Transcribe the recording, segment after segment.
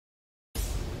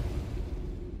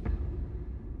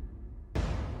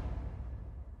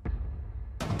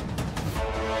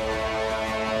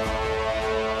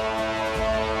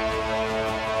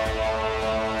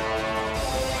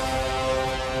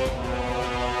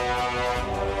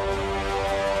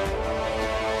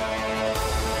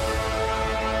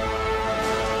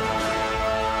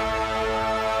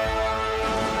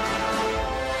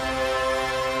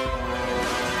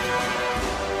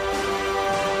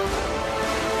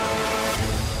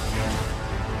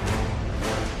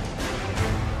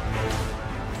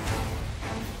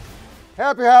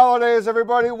Happy holidays,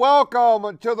 everybody.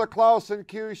 Welcome to the Clouse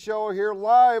Q Show here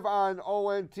live on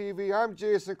ONTV. I'm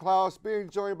Jason Clouse, being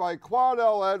joined by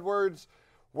Quadell Edwards.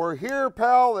 We're here,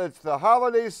 pal. It's the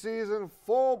holiday season,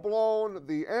 full blown.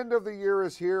 The end of the year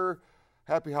is here.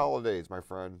 Happy holidays, my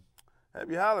friend.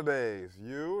 Happy holidays,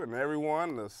 you and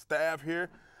everyone, the staff here.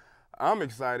 I'm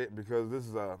excited because this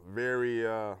is a very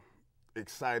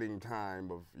exciting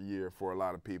time of year for a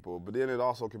lot of people. But then it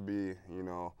also can be,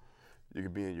 you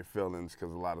can be in your feelings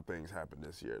because a lot of things happened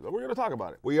this year. So we're going to talk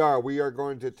about it. We are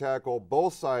going to tackle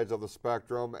both sides of the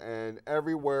spectrum and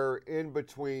everywhere in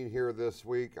between here this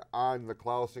week on the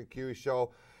Clouse Q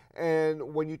Show. And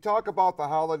when you talk about the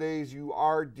holidays, you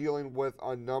are dealing with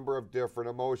a number of different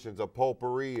emotions, a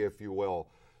potpourri, if you will.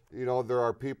 You know, there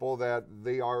are people that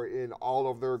they are in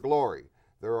all of their glory.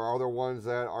 There are other ones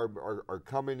that are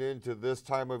coming into this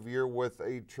time of year with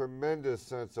a tremendous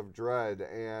sense of dread.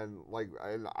 And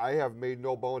I have made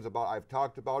no bones about it. I've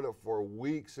talked about it for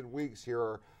weeks and weeks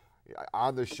here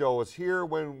on the show. It's here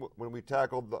when we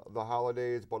tackled the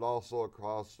holidays, but also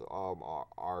across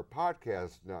our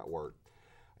podcast network.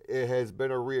 It has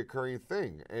been a reoccurring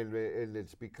thing, and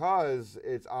it's because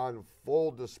it's on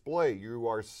full display. You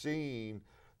are seeing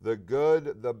the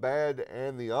good, the bad,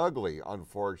 and the ugly,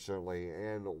 unfortunately.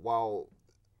 And while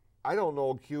I don't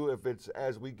know, Q, if it's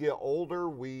as we get older,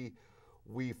 we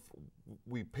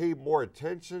pay more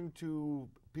attention to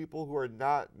people who are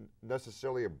not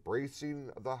necessarily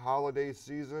embracing the holiday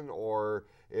season, or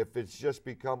if it's just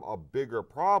become a bigger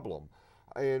problem.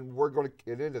 And we're going to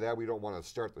get into that. We don't want to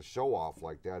start the show off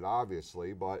like that,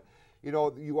 obviously, but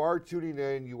you are tuning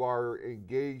in, you are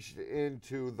engaged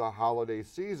into the holiday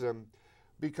season.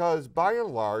 Because by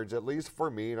and large, at least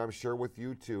for me, and I'm sure with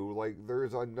you too,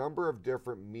 there's a number of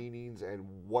different meanings and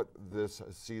what this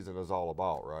season is all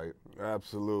about, right?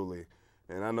 Absolutely.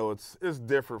 And I know it's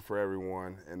different for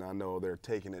everyone, and I know they're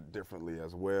taking it differently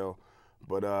as well.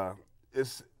 But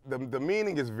it's the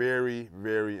meaning is very,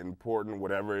 very important,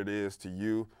 whatever it is to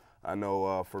you. I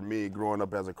know for me, growing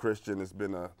up as a Christian, it's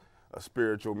been a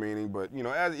spiritual meaning. But,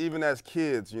 even as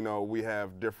kids, we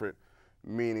have different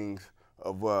meanings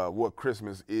of what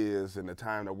Christmas is and the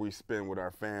time that we spend with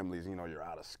our families. You're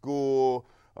out of school,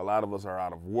 a lot of us are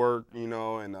out of work,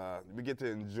 and we get to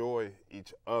enjoy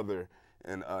each other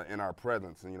and in our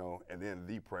presence, and then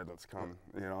the presents come,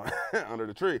 under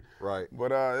the tree. Right.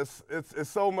 But it's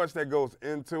so much that goes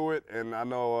into it, and I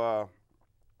know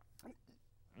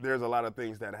there's a lot of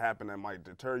things that happen that might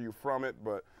deter you from it,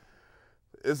 but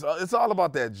it's all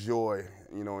about that joy,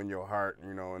 in your heart,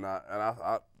 and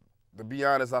I to be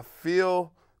honest, I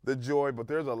feel the joy, but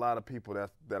there's a lot of people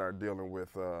that are dealing with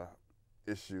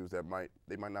issues that might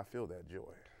not feel that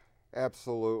joy.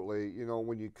 Absolutely.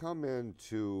 When you come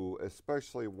into,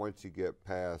 especially once you get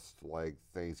past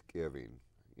Thanksgiving,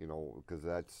 because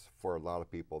that's for a lot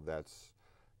of people, that's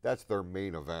their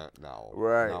main event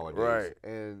nowadays. Right.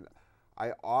 And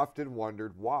I often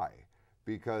wondered why.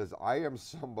 Because I am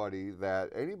somebody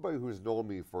that anybody who's known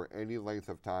me for any length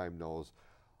of time knows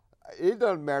it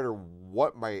doesn't matter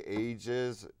what my age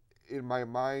is. In my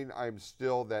mind, I'm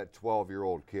still that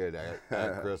 12-year-old kid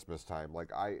at Christmas time.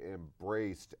 I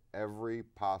embraced every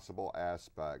possible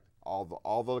aspect, all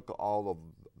of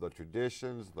the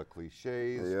traditions, the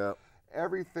cliches, yep.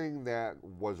 Everything that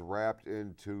was wrapped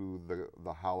into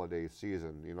the holiday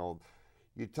season.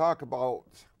 You talk about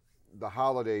the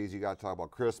holidays, you got to talk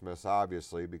about Christmas,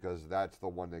 obviously, because that's the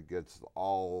one that gets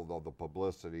all of the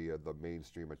publicity of the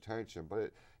mainstream attention.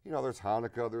 But there's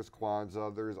Hanukkah, there's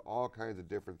Kwanzaa, there's all kinds of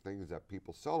different things that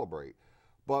people celebrate.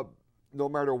 But no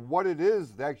matter what it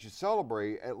is that you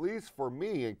celebrate, at least for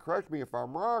me, and correct me if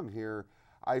I'm wrong here,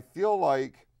 I feel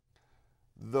like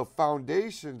the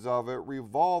foundations of it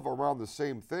revolve around the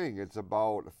same thing. It's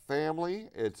about family,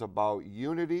 it's about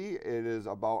unity, it is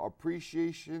about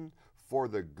appreciation for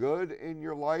the good in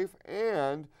your life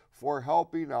and for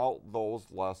helping out those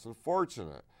less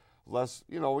fortunate.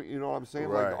 You know what I'm saying?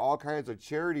 Right. All kinds of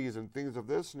charities and things of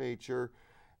this nature.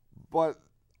 But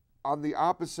on the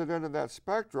opposite end of that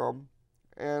spectrum,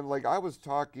 and I was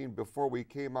talking before we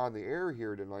came on the air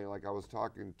here tonight, I was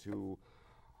talking to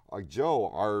Joe,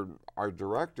 our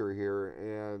director here,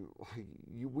 and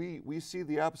we see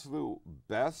the absolute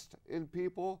best in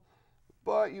people,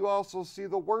 but you also see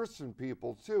the worst in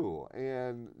people too.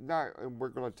 And we're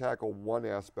going to tackle one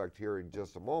aspect here in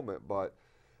just a moment, but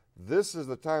this is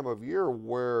the time of year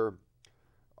where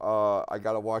I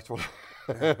got to watch what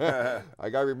I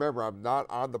got to remember I'm not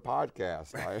on the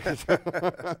podcast.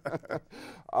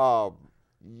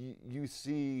 You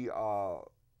see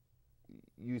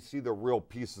the real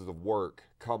pieces of work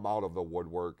come out of the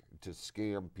woodwork to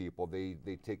scam people. They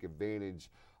take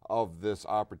advantage of this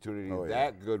opportunity, Oh, yeah.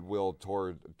 that goodwill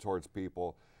towards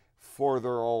people for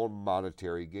their own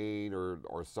monetary gain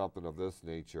or something of this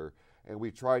nature. And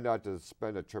we try not to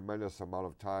spend a tremendous amount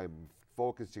of time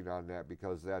focusing on that,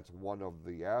 because that's one of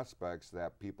the aspects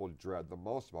that people dread the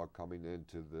most about coming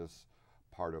into this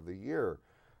part of the year.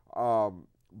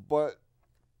 But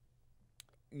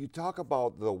you talk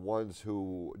about the ones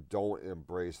who don't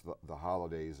embrace the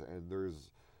holidays, and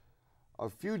there's a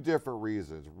few different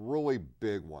reasons, really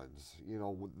big ones. You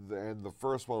know, and the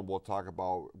first one we'll talk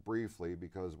about briefly,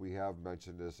 because we have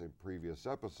mentioned this in previous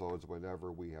episodes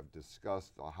whenever we have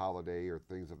discussed a holiday or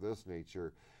things of this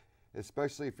nature,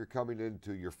 especially if you're coming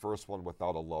into your first one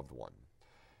without a loved one.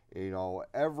 You know,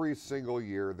 every single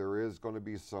year there is going to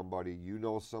be somebody, you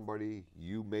know, somebody,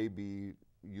 you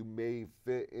may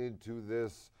fit into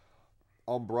this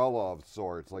umbrella of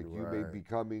sorts, like you may be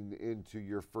coming into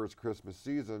your first Christmas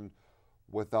season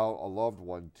without a loved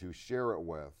one to share it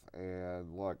with.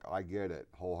 And look, I get it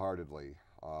wholeheartedly.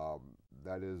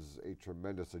 That is a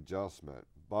tremendous adjustment.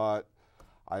 But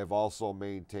I have also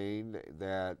maintained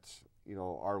that, you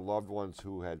know, our loved ones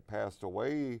who had passed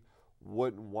away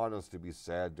wouldn't want us to be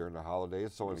sad during the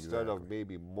holidays. So instead of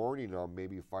maybe mourning them,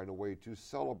 maybe find a way to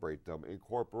celebrate them,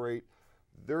 incorporate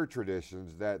their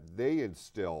traditions that they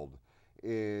instilled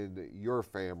in your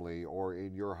family or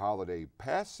in your holiday.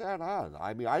 Pass that on.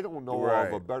 I mean, I don't know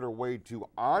of a better way to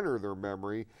honor their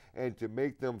memory and to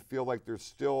make them feel like they're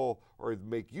still, or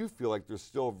make you feel like they're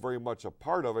still very much a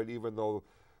part of it, even though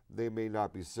they may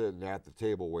not be sitting at the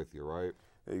table with you, right?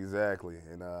 Exactly.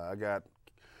 And I got,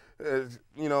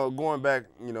 you know, going back,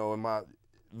 you know, in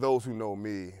those who know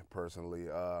me personally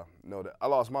know that I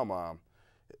lost my mom.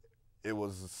 It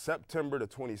was September the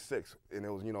 26th, and it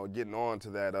was, you know, getting on to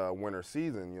that winter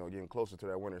season, you know, getting closer to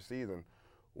that winter season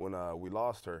when we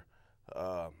lost her.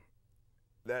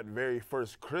 That very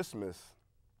first Christmas,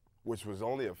 which was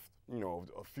only a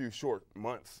few short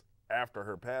months after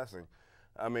her passing,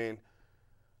 I mean,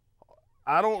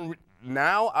 I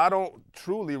don't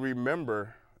truly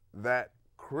remember that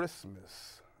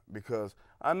Christmas, because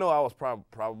I know I was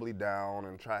probably down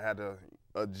and had to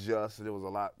adjust. There was a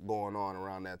lot going on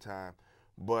around that time,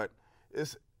 but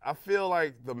I feel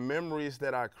like the memories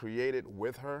that I created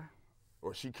with her,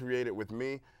 or she created with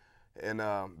me, and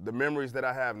the memories that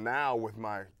I have now with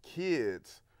my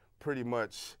kids pretty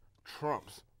much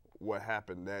trumps what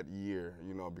happened that year,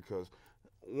 you know, because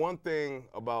one thing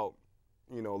about,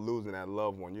 you know, losing that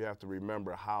loved one, you have to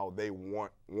remember how they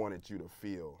wanted you to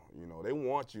feel. You know, they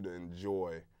want you to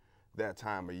enjoy that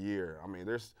time of year. I mean,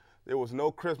 there was no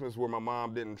Christmas where my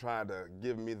mom didn't try to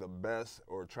give me the best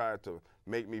or try to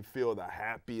make me feel the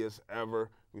happiest ever.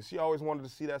 She always wanted to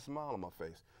see that smile on my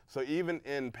face. So even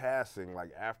in passing,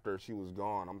 like after she was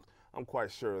gone, I'm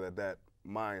quite sure that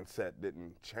mindset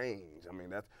didn't change. I mean,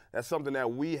 that's something that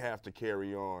we have to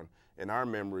carry on in our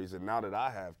memories. And now that I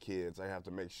have kids, I have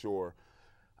to make sure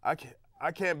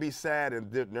I can't be sad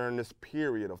during this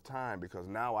period of time, because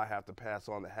now I have to pass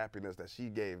on the happiness that she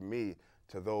gave me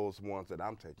to those ones that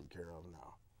I'm taking care of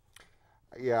now.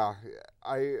 Yeah,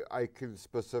 I can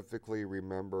specifically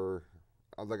remember,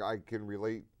 like I can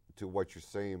relate to what you're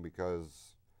saying,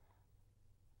 because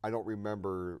I don't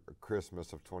remember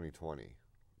Christmas of 2020,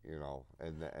 you know,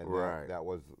 and that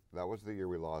was the year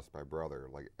we lost my brother.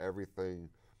 Like everything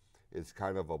is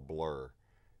kind of a blur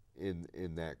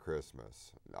in that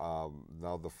Christmas.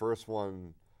 Now the first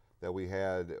one that we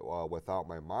had without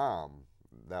my mom,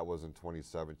 that was in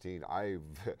 2017.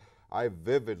 I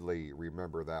vividly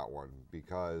remember that one,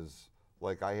 because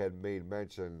like I had made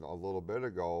mention a little bit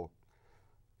ago,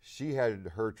 she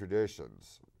had her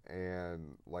traditions,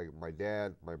 and like my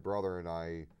dad, my brother, and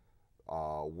I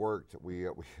worked.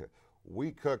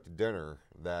 We cooked dinner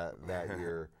that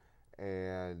year.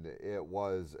 And it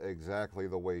was exactly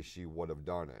the way she would have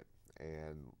done it.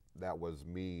 And that was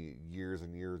me years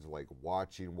and years, like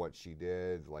watching what she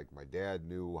did. Like my dad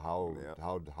knew how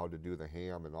to do the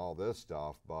ham and all this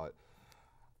stuff. But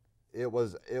it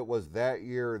was that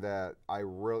year that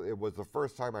it was the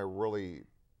first time I really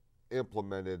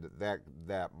implemented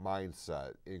that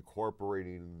mindset,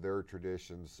 incorporating their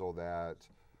traditions so that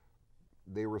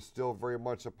they were still very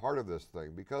much a part of this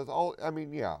thing. Because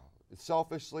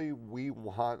selfishly, we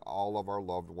want all of our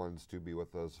loved ones to be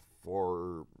with us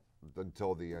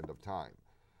until the end of time.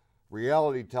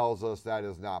 Reality tells us that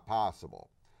is not possible.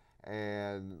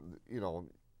 And, you know,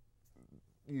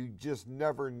 you just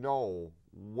never know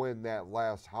when that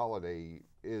last holiday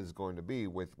is going to be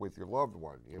with your loved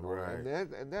one, you know. Right.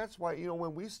 And that's why, you know,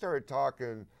 when we started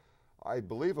talking, I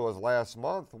believe it was last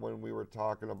month when we were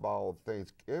talking about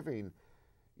Thanksgiving,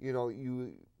 you know,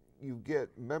 you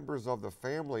get members of the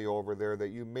family over there that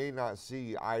you may not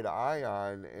see eye to eye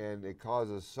on, and it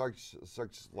causes such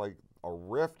like a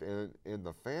rift in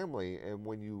the family. And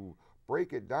when you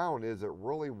break it down, is it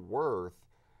really worth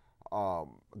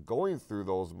going through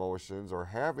those motions or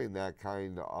having that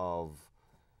kind of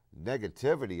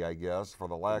negativity, I guess, for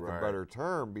the lack of a better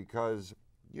term, because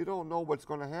you don't know what's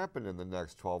going to happen in the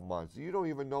next 12 months. You don't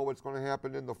even know what's going to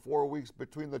happen in the 4 weeks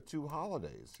between the two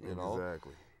holidays, you know?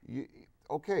 Exactly.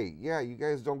 Okay, yeah, you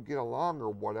guys don't get along or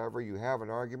whatever. You have an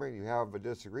argument, you have a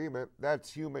disagreement.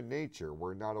 That's human nature.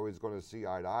 We're not always going to see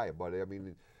eye to eye. But, I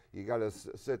mean, you got to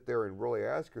sit there and really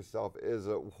ask yourself, is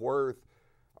it worth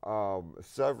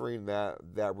severing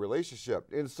that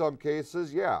relationship? In some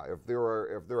cases, yeah. If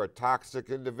they're a toxic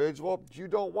individual, you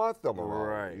don't want them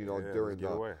around. Right. You know, yeah, during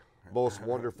the most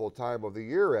wonderful time of the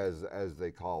year, as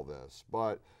they call this.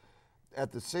 But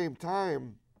at the same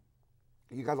time,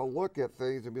 you got to look at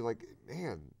things and be like,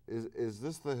 man, is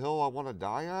this the hill I want to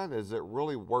die on? Is it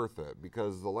really worth it?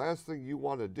 Because the last thing you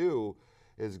want to do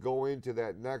is go into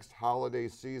that next holiday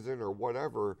season or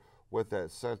whatever with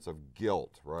that sense of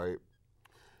guilt, right?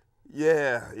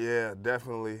 Yeah,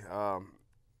 definitely.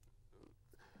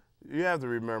 You have to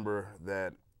remember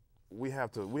that we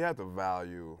have to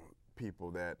value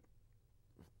people that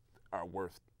are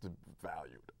worth to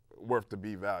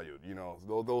be valued. You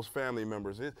know, those family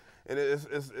members.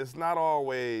 It's not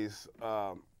always,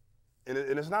 and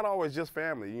it's not always just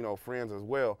family. You know, friends as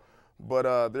well.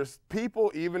 But there's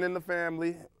people even in the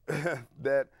family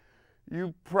that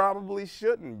you probably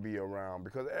shouldn't be around,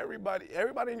 because everybody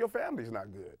in your family is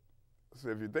not good. So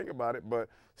if you think about it, but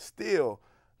still,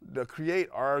 to create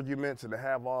arguments and to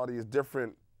have all these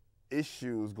different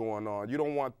issues going on, you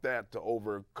don't want that to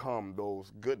overcome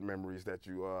those good memories that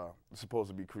you are supposed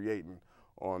to be creating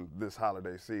on this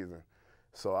holiday season.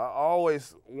 So I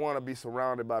always want to be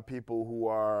surrounded by people who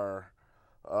are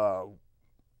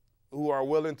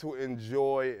willing to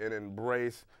enjoy and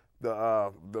embrace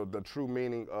the true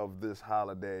meaning of this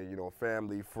holiday. You know,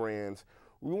 family, friends.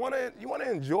 You want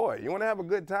to enjoy. You want to have a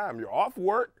good time. You're off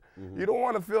work. Mm-hmm. You don't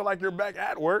want to feel like you're back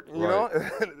at work. You know,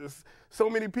 so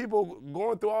many people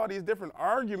going through all these different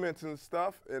arguments and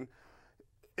stuff, and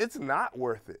it's not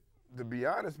worth it, to be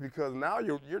honest, because now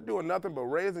you're doing nothing but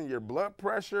raising your blood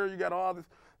pressure. You got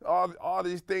all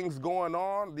these things going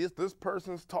on. This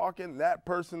person's talking, that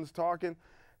person's talking,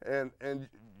 and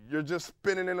you're just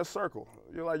spinning in a circle.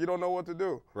 You're like, you don't know what to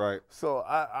do. Right. So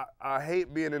I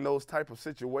hate being in those type of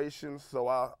situations. So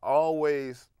I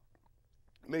always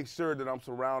make sure that I'm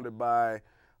surrounded by,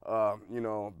 you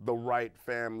know, the right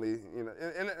family. You know,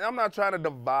 and I'm not trying to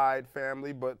divide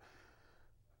family, but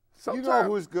sometimes you know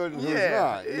who's good and who's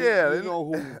not. You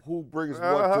know who brings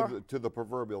what to the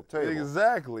proverbial table.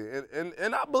 Exactly,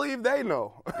 and I believe they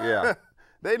know. Yeah.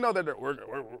 They know that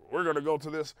we're going to go to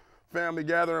this family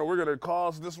gathering, we're going to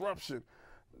cause disruption.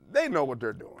 They know what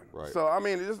they're doing. Right. So, I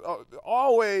mean, just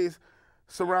always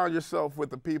surround yourself with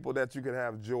the people that you can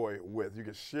have joy with. You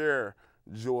can share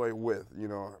joy with. You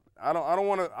know, I don't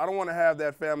want to have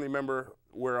that family member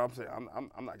where I'm saying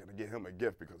I'm not going to get him a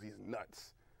gift because he's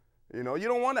nuts. You know, you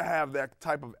don't want to have that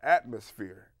type of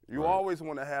atmosphere. You always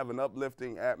want to have an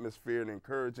uplifting atmosphere, an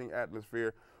encouraging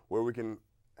atmosphere where we can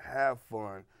have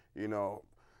fun. You know,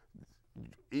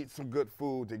 eat some good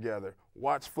food together,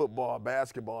 watch football,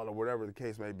 basketball, or whatever the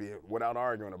case may be, without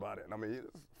arguing about it. I mean,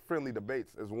 friendly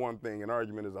debates is one thing, and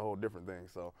argument is a whole different thing.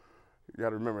 So you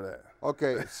got to remember that.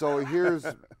 Okay, so here's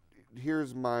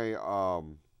my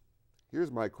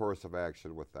course of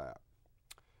action with that.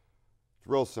 It's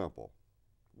real simple,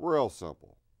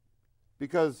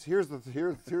 because here's the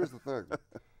thing.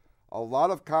 A lot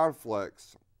of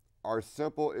conflicts are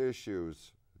simple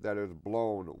issues that is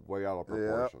blown way out of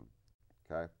proportion. Yep.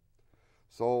 Okay,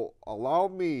 so allow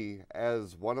me,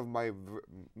 as one of my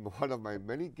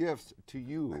many gifts to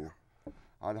you,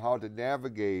 on how to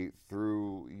navigate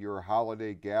through your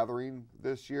holiday gathering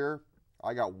this year.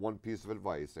 I got one piece of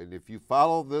advice, and if you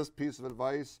follow this piece of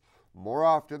advice more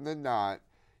often than not,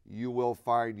 you will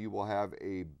find you will have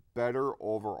a better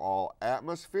overall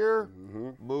atmosphere,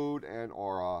 mood, and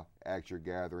aura at your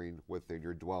gathering within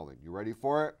your dwelling. You ready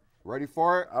for it? Ready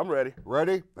for it? I'm ready.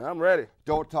 Ready? I'm ready.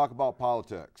 Don't talk about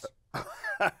politics.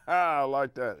 I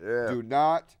like that, yeah. Do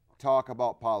not talk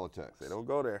about politics. Say, don't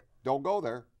go there. Don't go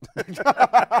there.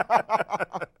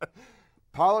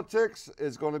 Politics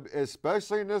is going to be,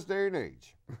 especially in this day and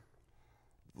age,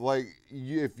 like,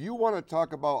 if you want to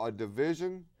talk about a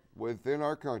division within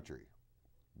our country,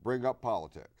 bring up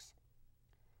politics.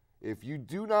 If you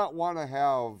do not want to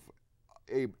have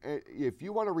if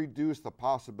you want to reduce the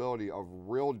possibility of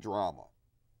real drama,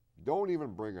 don't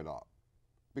even bring it up.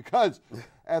 Because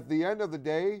at the end of the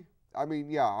day, I mean,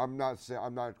 yeah, I'm not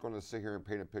going to sit here and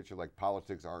paint a picture like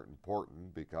politics aren't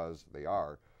important, because they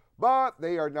are, but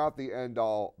they are not the end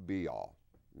all be all.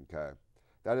 Okay,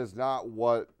 that is not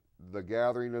what the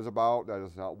gathering is about. That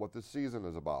is not what the season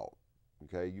is about.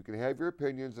 Okay, you can have your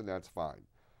opinions and that's fine,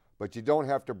 but you don't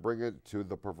have to bring it to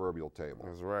the proverbial table.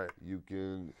 That's right. You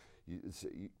can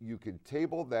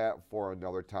table that for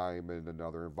another time in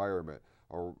another environment.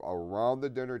 Around the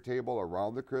dinner table,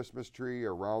 around the Christmas tree,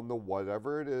 around the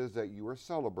whatever it is that you are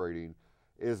celebrating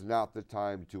is not the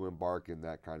time to embark in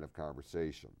that kind of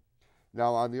conversation.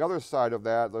 Now, on the other side of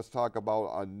that, let's talk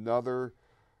about another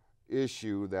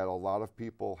issue that a lot of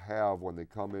people have when they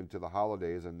come into the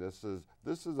holidays, and this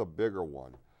is a bigger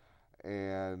one.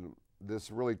 And this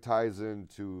really ties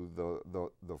into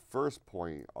the first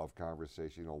point of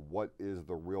conversation, what is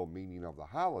the real meaning of the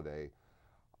holiday?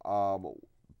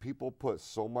 People put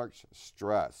so much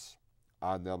stress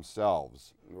on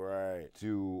themselves, right,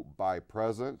 to buy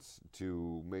presents,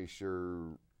 to make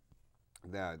sure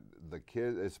that the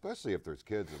kids, especially if there's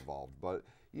kids involved, but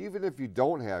even if you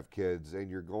don't have kids and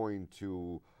you're going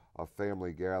to a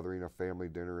family gathering, a family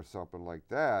dinner or something like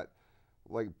that,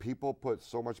 like, people put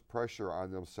so much pressure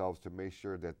on themselves to make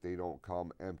sure that they don't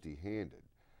come empty-handed.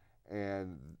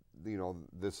 And,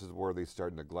 this is where they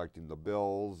start neglecting the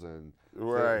bills and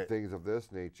right, things of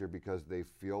this nature, because they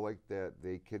feel like that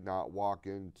they cannot walk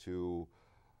into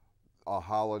a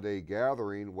holiday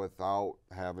gathering without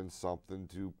having something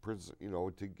to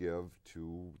to give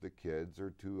to the kids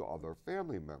or to other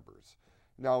family members.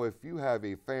 Now, if you have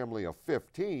a family of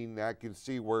 15, that can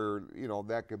see where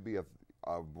that could be a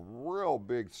real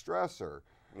big stressor.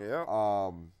 Yeah.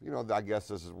 I guess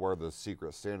this is where the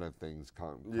Secret Santa things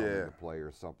come into play,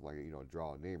 or something like,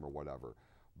 draw a name or whatever.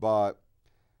 But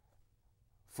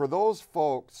for those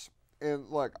folks, and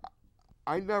look,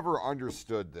 I never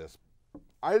understood this.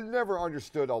 I never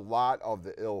understood a lot of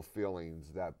the ill feelings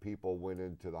that people went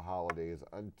into the holidays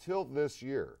until this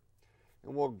year.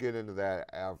 And we'll get into that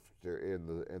after in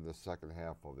the second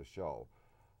half of the show.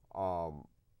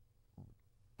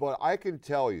 But I can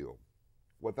tell you,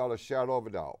 without a shadow of a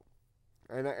doubt,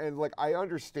 and like, I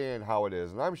understand how it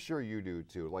is, and I'm sure you do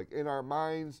too. Like, in our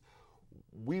minds,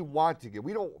 we want to give.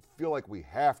 We don't feel like we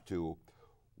have to.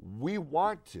 We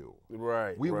want to.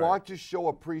 Right. We want to show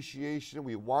appreciation.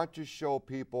 We want to show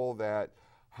people that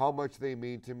how much they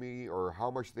mean to me or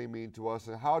how much they mean to us.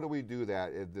 And how do we do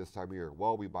that at this time of year?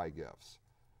 Well, we buy gifts.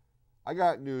 I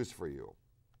got news for you.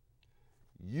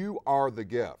 You are the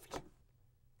gift.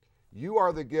 You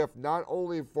are the gift not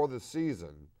only for the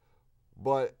season,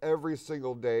 but every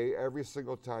single day, every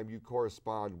single time you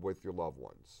correspond with your loved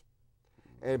ones.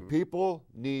 And people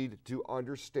need to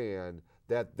understand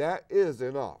that that is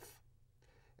enough.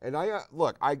 And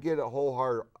I get it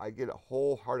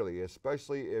wholeheartedly,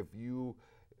 especially if you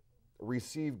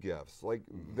receive gifts. Like,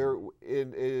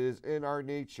 it is in our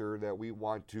nature that we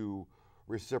want to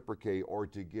reciprocate or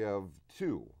to give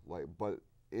to. But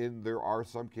there are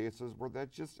some cases where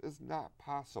that just is not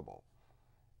possible.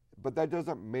 But that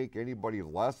doesn't make anybody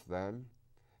less than.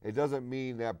 It doesn't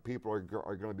mean that people are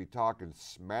going to be talking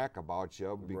smack about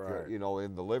you because, in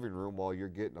the living room while you're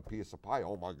getting a piece of pie.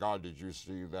 Oh my God, did you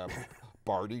see that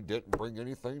Barney didn't bring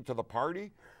anything to the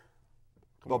party?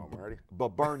 Come on, Marty. But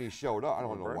Barney showed up. I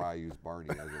don't know why I used Barney.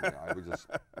 I was just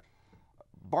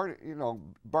Barney.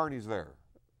 Barney's there.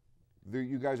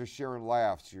 You guys are sharing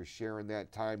laughs. You're sharing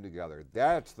that time together.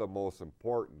 That's the most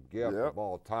important gift of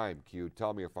all time, Q.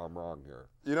 Tell me if I'm wrong here.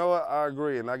 You know what? I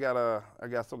agree, and I got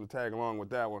something to tag along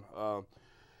with that one.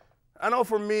 I know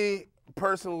for me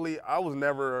personally, I was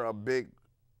never a big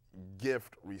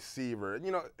gift receiver.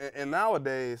 And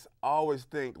nowadays, I always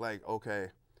think like,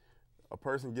 okay, a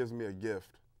person gives me a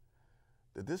gift.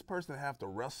 Did this person have to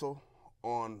wrestle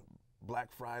on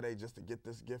Black Friday just to get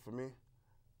this gift for me?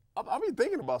 I'll be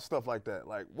thinking about stuff like that.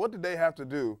 Like, what did they have to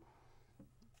do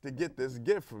to get this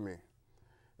gift for me?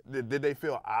 Did they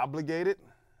feel obligated?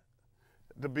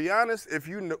 To be honest, if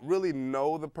you really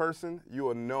know the person, you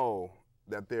will know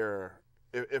that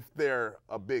if they're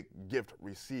a big gift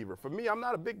receiver. For me, I'm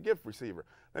not a big gift receiver.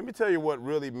 Let me tell you what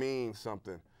really means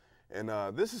something. And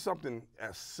this is something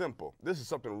as simple. This is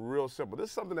something real simple. This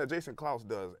is something that Jason Clouse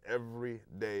does every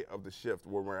day of the shift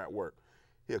when we're at work.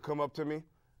 He'll come up to me.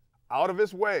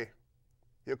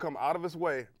 He'll come out of his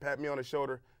way, pat me on the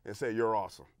shoulder, and say, "You're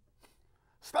awesome."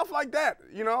 Stuff like that,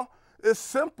 It's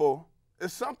simple.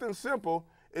 It's something simple.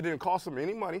 It didn't cost him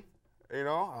any money.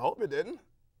 I hope it didn't.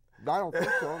 I don't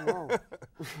think so, no.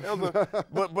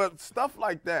 but stuff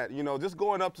like that, just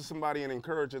going up to somebody and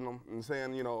encouraging them and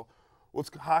saying,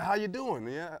 how you doing?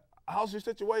 Yeah, how's your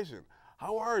situation?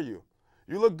 How are you?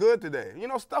 You look good today. You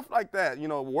know, stuff like that. You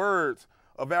know, words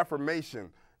of affirmation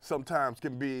sometimes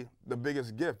can be the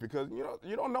biggest gift because, you know,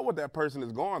 you don't know what that person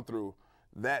is going through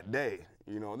that day.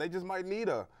 You know, they just might need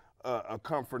a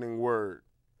comforting word.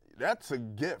 That's a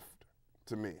gift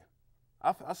to me.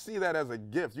 I see that as a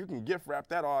gift. You can gift wrap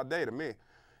that all day to me.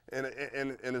 And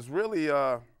it's really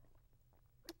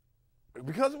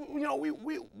because, you know,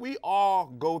 we all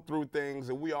go through things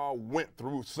and we all went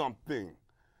through something.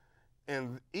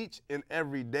 And each and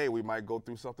every day we might go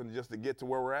through something just to get to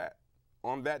where we're at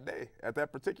on that day, at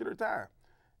that particular time.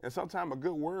 And sometimes a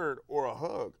good word or a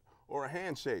hug or a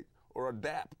handshake or a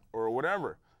dap or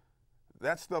whatever,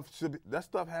 that stuff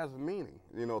has a meaning,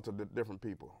 you know, to different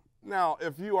people. Now,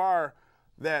 if you are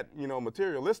that, you know,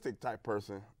 materialistic type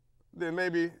person, then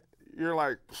maybe you're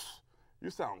like,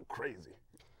 you sound crazy.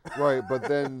 Right, but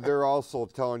then they're also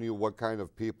telling you what kind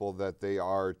of people that they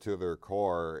are to their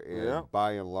core, and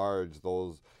by and large,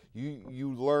 those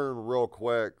you learn real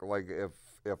quick. Like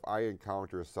if I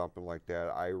encounter something like that,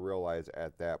 I realize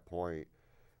at that point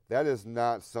that is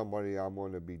not somebody I'm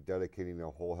going to be dedicating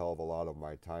a whole hell of a lot of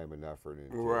my time and effort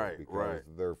into. Right, because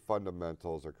their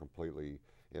fundamentals are completely,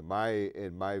 in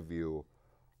my view,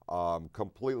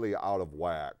 completely out of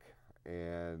whack.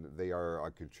 And they are a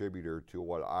contributor to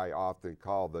what I often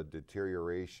call the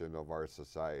deterioration of our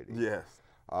society. Yes.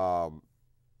 I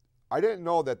didn't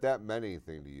know that meant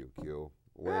anything to you, Q.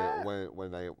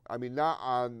 When I mean, not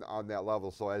on that level.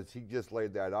 So as he just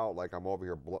laid that out, like I'm over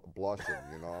here blushing,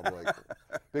 you know, I'm like,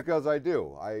 because I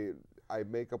do. I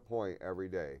make a point every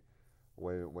day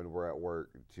when we're at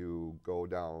work to go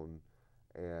down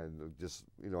and just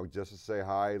to say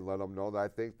hi, let him know that I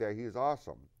think that he's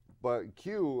awesome. But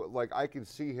Q, like I can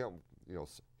see him, you know,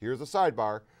 here's a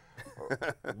sidebar,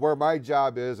 where my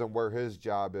job is and where his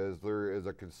job is, there is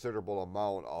a considerable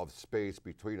amount of space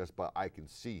between us, but I can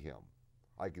see him.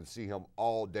 I can see him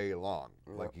all day long,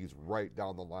 like he's right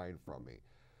down the line from me.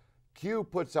 Q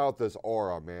puts out this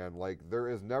aura, man, like there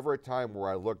is never a time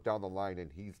where I look down the line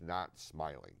and he's not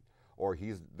smiling, or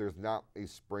there's not a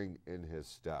spring in his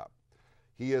step.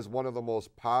 He is one of the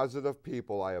most positive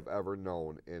people I have ever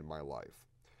known in my life.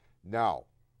 Now,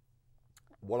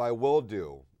 what I will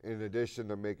do, in addition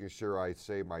to making sure I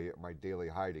say my daily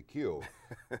hi to Q,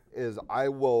 is I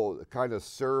will kind of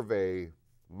survey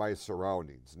my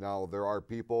surroundings. Now, there are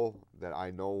people that I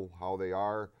know how they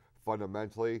are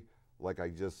fundamentally. Like I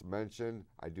just mentioned,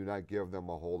 I do not give them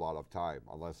a whole lot of time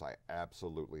unless I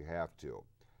absolutely have to.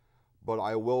 But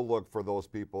I will look for those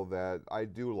people that I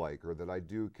do like or that I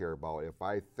do care about. If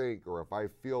I think or if I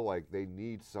feel like they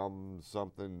need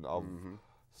something of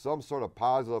some sort of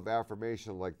positive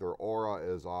affirmation, like their aura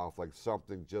is off, like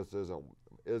something just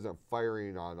isn't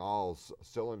firing on all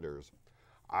cylinders,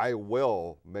 I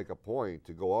will make a point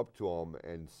to go up to them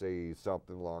and say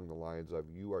something along the lines of,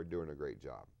 "You are doing a great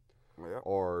job,"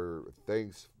 or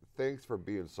 "Thanks for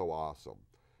being so awesome."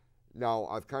 Now,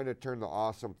 I've kind of turned the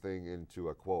awesome thing into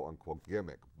a quote unquote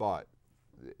gimmick, but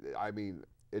I mean,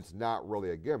 it's not really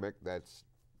a gimmick. That's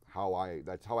how I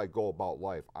go about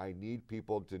life. I need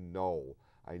people to know.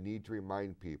 I need to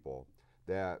remind people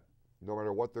that no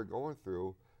matter what they're going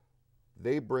through,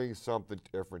 they bring something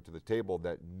different to the table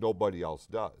that nobody else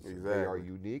does. Exactly. They are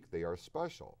unique. They are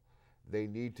special. They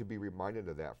need to be reminded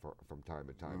of that from time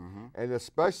to time. And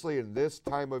especially in this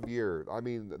time of year, I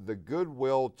mean, the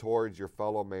goodwill towards your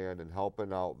fellow man and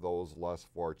helping out those less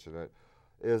fortunate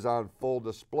is on full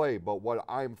display. But what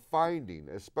I'm finding,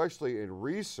 especially in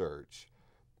research,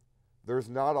 there's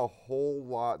not a whole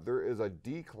lot. There is a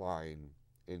decline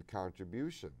in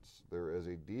contributions. There is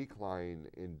a decline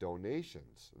in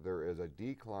donations. There is a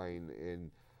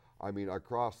decline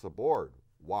across the board.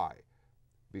 Why?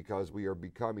 Because we are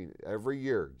becoming every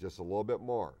year just a little bit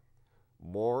more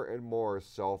and more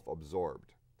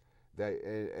self-absorbed.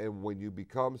 And when you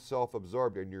become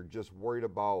self-absorbed and you're just worried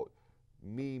about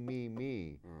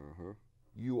me,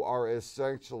 you are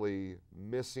essentially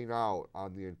missing out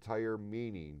on the entire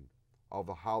meaning of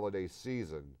the holiday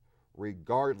season,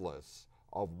 regardless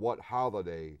of what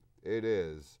holiday it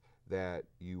is that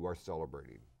you are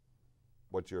celebrating.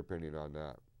 What's your opinion on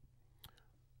that?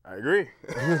 I agree.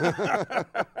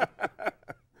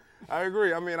 I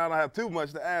agree. I mean, I don't have too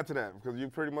much to add to that because you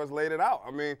pretty much laid it out.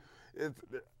 I mean, it's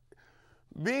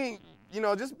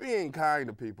just being kind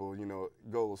to people,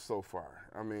 goes so far.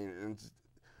 I mean,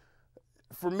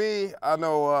 for me, I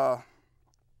know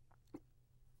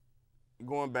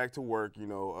going back to work,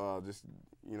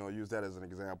 use that as an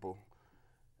example.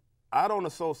 I don't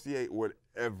associate with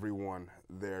everyone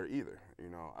there either.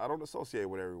 I don't associate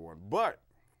with everyone, but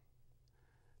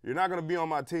you're not going to be on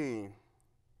my team.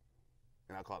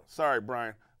 And I call it, sorry,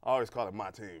 Brian, I always call it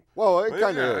my team. Well, it But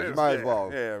kind of yeah, is. Might as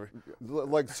well. Yeah.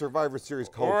 Like Survivor Series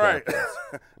All right.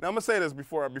 co-captains. Now, I'm going to say this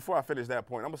before I finish that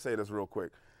point. I'm going to say this real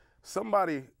quick.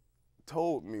 Somebody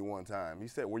told me one time, he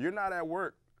said, when you're not at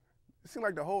work, it seems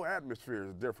like the whole atmosphere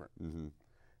is different. Mm-hmm.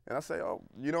 And I say, oh,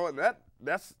 you know what,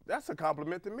 that's a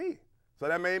compliment to me. So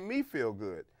that made me feel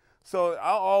good. So I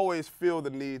always feel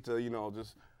the need to,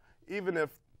 just, even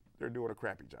if they're doing a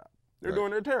crappy job,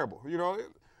 they're terrible.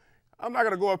 I'm not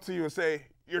going to go up to you and say,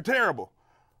 you're terrible.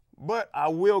 But I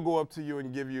will go up to you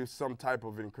and give you some type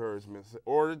of encouragement,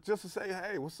 or just to say,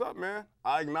 hey, what's up, man?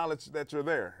 I acknowledge that you're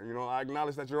there. I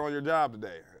acknowledge that you're on your job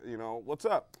today. What's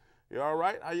up? You all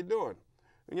right? How you doing?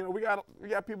 And, we got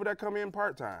people that come in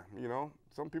part-time,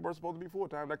 Some people are supposed to be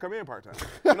full-time that come in part-time.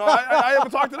 I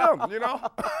haven't talked to them,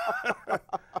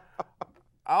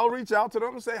 I'll reach out to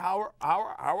them and say, how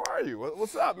are you?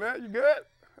 What's up, man? You good?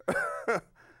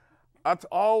 I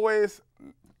always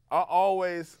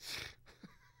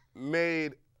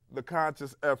made the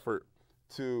conscious effort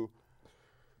to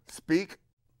speak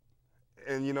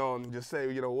and, and just say,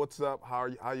 what's up? How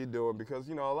you doing? Because,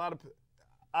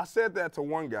 I said that to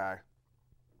one guy,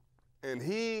 and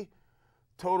he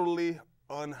totally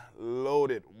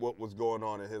unloaded what was going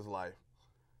on in his life.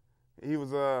 He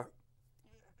was,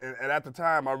 and at the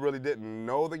time, I really didn't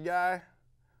know the guy,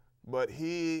 but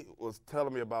he was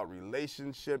telling me about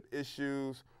relationship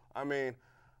issues. I mean,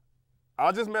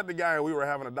 I just met the guy and we were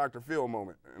having a Dr. Phil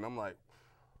moment, and I'm like,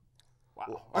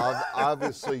 wow. Well,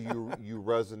 obviously, you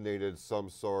resonated some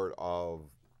sort of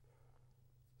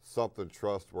something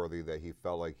trustworthy that he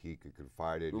felt like he could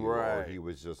confide in you, or he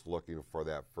was just looking for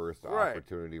that first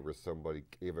opportunity where somebody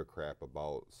gave a crap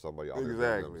about somebody other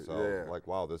than themselves. Yeah. Like,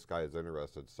 wow, this guy is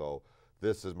interested, so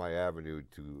this is my avenue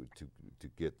to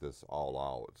get this all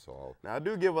out. So now I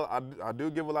do give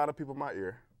a lot of people my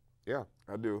ear. Yeah,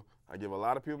 I do. I give a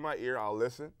lot of people my ear. I'll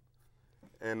listen,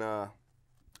 and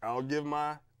I'll give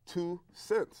my 2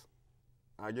 cents.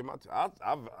 I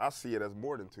see it as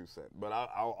more than 2 cents, but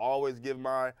I'll always give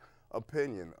my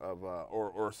opinion of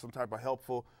or some type of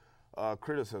helpful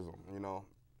criticism.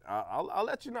 I'll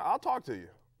let you know. I'll talk to you.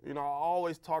 I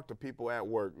always talk to people at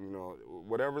work.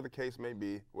 Whatever the case may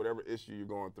be, whatever issue you're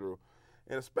going through,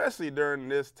 and especially during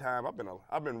this time,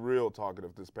 I've been real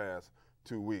talkative this past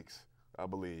 2 weeks, I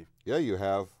believe. Yeah, you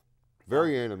have.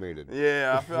 Very animated.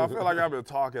 Yeah, I feel like I've been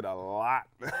talking a lot.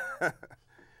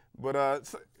 But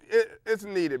it's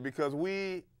needed because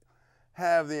we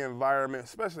have the environment,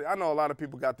 especially, I know a lot of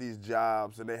people got these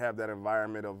jobs and they have that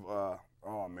environment of,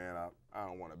 oh man, I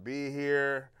don't want to be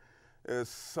here. There's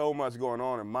so much going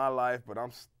on in my life, but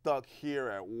I'm stuck here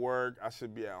at work. I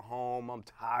should be at home. I'm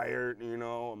tired, and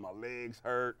my legs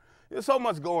hurt. There's so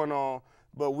much going on,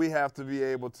 but we have to be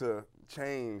able to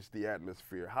change the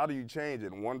atmosphere. How do you change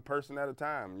it? One person at a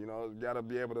time. You got to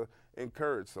be able to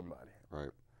encourage somebody. Right.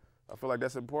 I feel like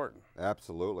that's important.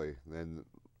 Absolutely, and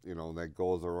that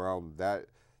goes around. That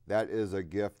is a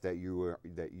gift that you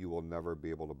will never be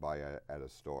able to buy at a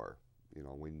store.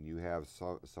 When you have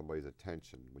somebody's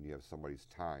attention, when you have somebody's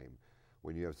time,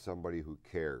 when you have somebody who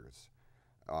cares,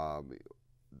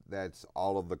 that's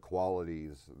all of the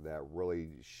qualities that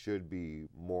really should be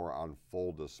more on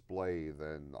full display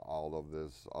than all of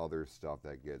this other stuff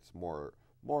that gets more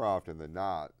often than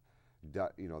not.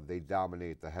 They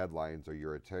dominate the headlines or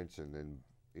your attention, and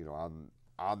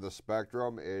on the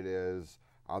spectrum, it is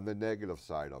on the negative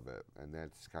side of it, and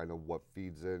that's kind of what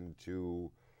feeds into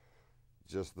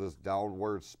just this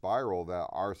downward spiral that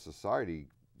our society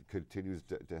continues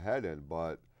to head in.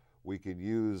 But we can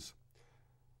use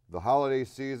the holiday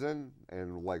season,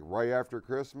 and like right after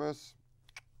Christmas,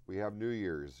 we have New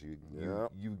Year's.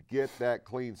 You get that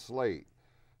clean slate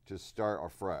to start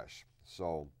afresh.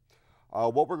 So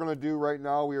what we're going to do right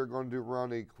now, we are going to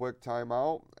run a quick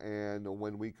timeout, and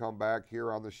when we come back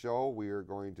here on the show, we are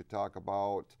going to talk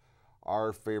about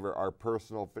our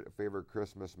personal favorite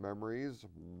Christmas memories,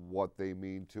 what they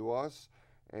mean to us,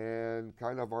 and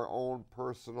kind of our own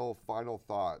personal final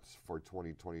thoughts for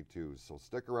 2022. So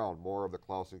stick around. More of the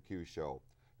Clouse Q Show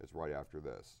is right after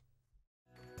this.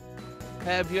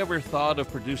 Have you ever thought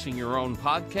of producing your own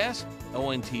podcast?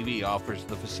 ONTV offers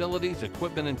the facilities,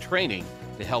 equipment, and training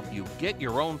to help you get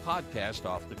your own podcast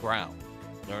off the ground.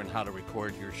 Learn how to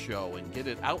record your show and get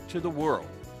it out to the world.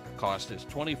 Cost is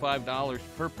 $25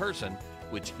 per person,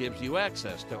 which gives you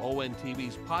access to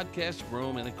ONTV's podcast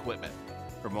room and equipment.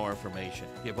 For more information,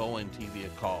 give ONTV a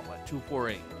call at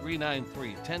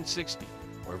 248-393-1060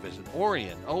 or visit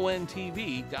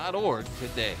orionontv.org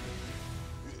today.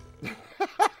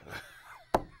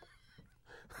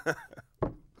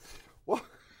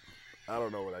 I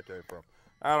don't know where that came from.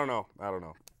 I don't know.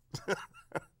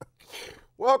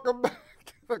 Welcome back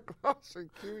to the Clouse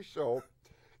Q Show.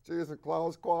 Jason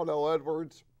Clouse Quadell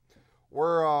Edwards.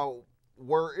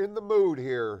 We're in the mood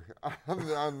here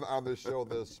on the show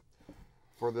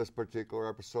for this particular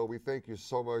episode. We thank you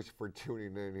so much for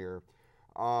tuning in here.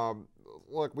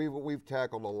 Look, we've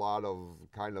tackled a lot of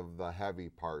kind of the heavy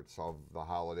parts of the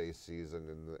holiday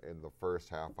season in the first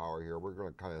half hour here. We're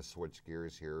going to kind of switch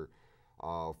gears here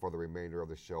for the remainder of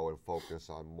the show and focus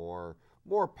on more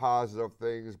positive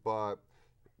things, but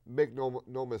make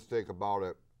no mistake about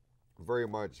it, very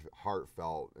much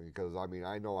heartfelt, because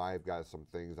I know I've got some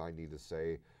things I need to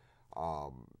say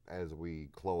as we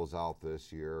close out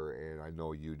this year, and I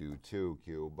know you do too,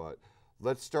 Q. But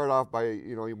let's start off by,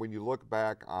 when you look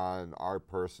back on our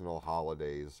personal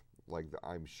holidays, like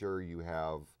I'm sure you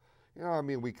have,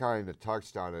 we kind of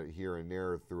touched on it here and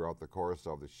there throughout the course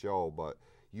of the show, but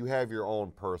you have your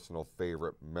own personal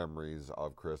favorite memories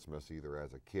of Christmas, either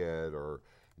as a kid or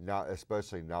not,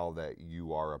 especially now that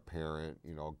you are a parent.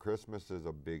 Christmas is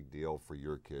a big deal for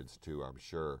your kids too, I'm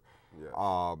sure. Yes.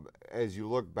 As you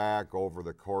look back over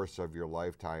the course of your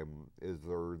lifetime, is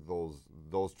there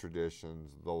those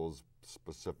traditions, those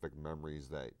specific memories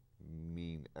that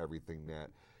mean everything, that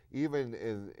even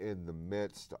in the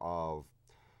midst of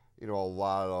a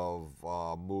lot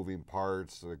of moving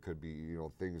parts, it could be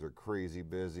things are crazy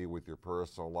busy with your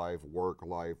personal life, work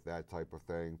life, that type of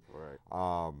thing, right?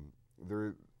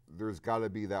 There's got to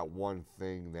be that one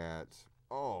thing that,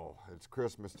 it's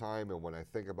Christmas time, and when I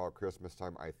think about Christmas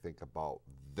time, I think about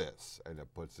this, and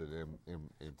it puts it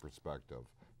in perspective.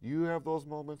 You have those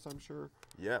moments, I'm sure?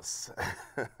 Yes.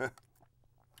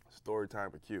 Story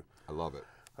time with Q. I love it.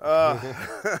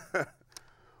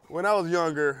 When I was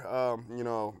younger,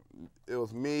 it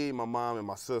was me, my mom, and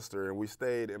my sister, and we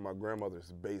stayed in my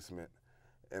grandmother's basement.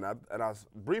 And I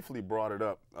briefly brought it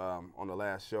up on the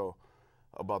last show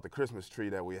about the Christmas tree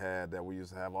that we had, that we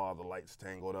used to have all the lights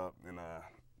tangled up. And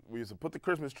we used to put the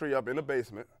Christmas tree up in the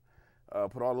basement,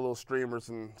 put all the little streamers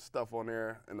and stuff on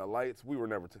there, and the lights, we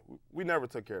never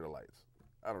took care of the lights.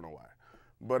 I don't know why.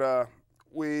 But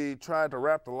we tried to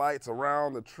wrap the lights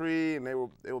around the tree, and they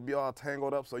would be all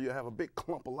tangled up, so you have a big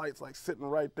clump of lights like sitting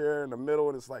right there in the middle,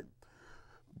 and it's like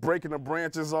breaking the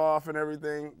branches off and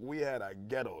everything. We had a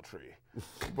ghetto tree.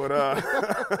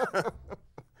 But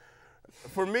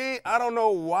for me, I don't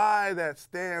know why that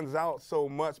stands out so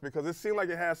much, because it seemed like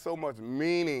it has so much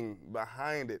meaning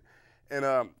behind it.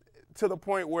 And to the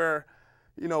point where,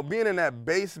 being in that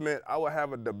basement, I would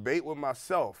have a debate with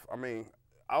myself.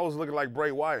 I was looking like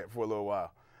Bray Wyatt for a little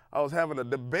while. I was having a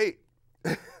debate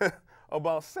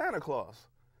about Santa Claus.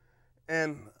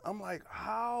 And I'm like,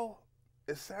 how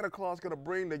is Santa Claus going to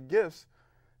bring the gifts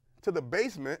to the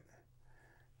basement?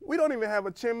 We don't even have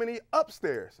a chimney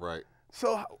upstairs. Right.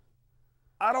 So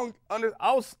I don't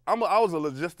I was a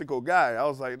logistical guy. I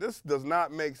was like, this does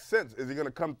not make sense. Is he going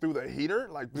to come through the heater?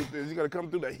 Like, is he going to come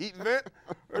through the heat vent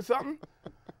or something?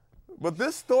 But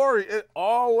this story, it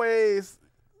always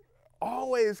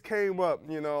came up,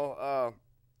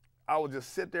 I would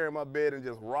just sit there in my bed and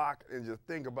just rock and just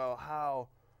think about how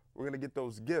we're going to get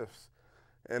those gifts.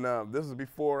 And this is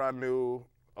before I knew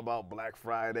about Black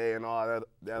Friday and all that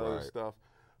right. other stuff.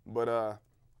 But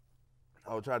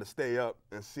I would try to stay up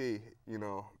and see,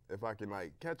 if I can,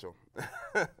 catch them.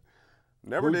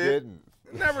 Never Who did. didn't?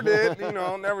 Never did,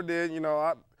 never did.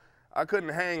 I couldn't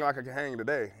hang like I can hang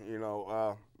today.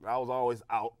 I was always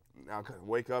out. I could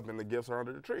wake up and the gifts are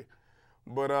under the tree.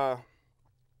 But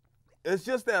it's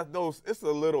just that it's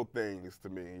the little things to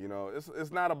me,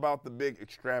 It's not about the big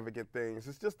extravagant things.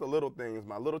 It's just the little things.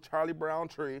 My little Charlie Brown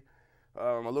tree,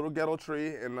 my little ghetto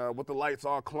tree, and with the lights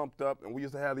all clumped up. And we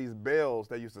used to have these bells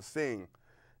that used to sing,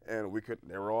 and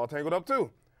they were all tangled up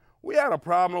too. We had a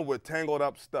problem with tangled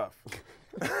up stuff.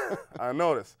 I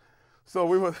noticed.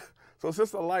 So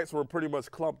since the lights were pretty much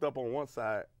clumped up on one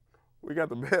side, we got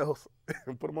the bells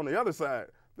and put them on the other side,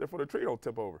 therefore the tree don't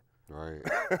tip over. Right.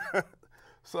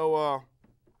 So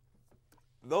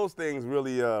those things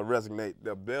really resonate.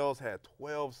 The bells had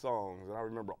 12 songs, and I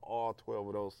remember all 12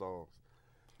 of those songs.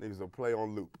 They used to play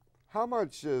on loop. How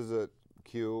much is it,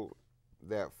 Q,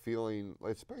 that feeling,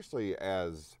 especially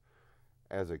as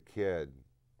a kid,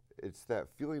 it's that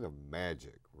feeling of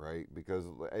magic, right? Because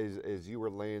as you were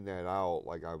laying that out,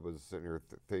 like I was sitting here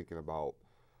thinking about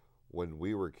when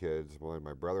we were kids, when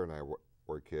my brother and I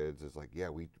were kids, it's like, yeah,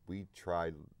 we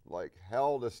tried like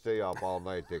hell to stay up all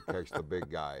night to catch the big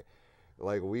guy.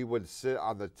 Like we would sit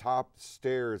on the top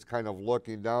stairs kind of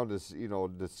looking down to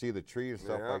see the tree and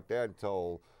stuff like that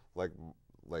until like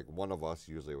one of us,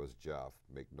 usually it was Jeff,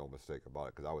 make no mistake about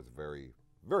it, because I was very,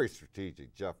 very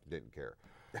strategic. Jeff didn't care.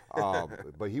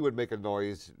 But he would make a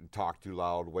noise, talk too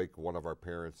loud, wake one of our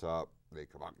parents up. They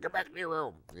come out, get back in your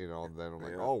room, you know. And then I'm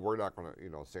like, oh, we're not gonna, you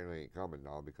know, Santa ain't coming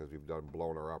now because we've done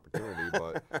blown our opportunity.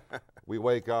 But we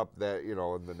wake up that, you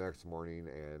know, in the next morning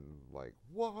and like,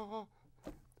 what?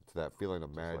 It's that feeling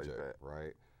of magic, like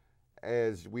right?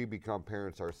 As we become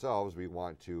parents ourselves, we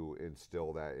want to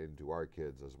instill that into our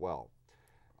kids as well.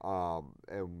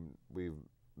 And we've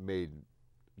made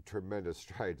tremendous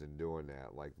strides in doing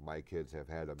that. Like, my kids have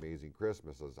had amazing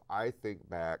Christmases. I think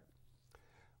back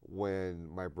when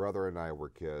my brother and I were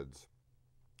kids,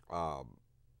 my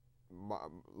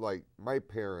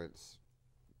parents,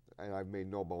 and I've made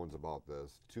no bones about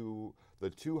this, the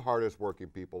two hardest working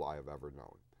people I have ever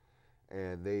known.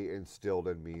 And they instilled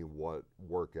in me what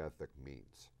work ethic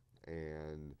means.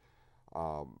 And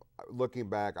looking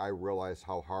back, I realized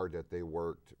how hard that they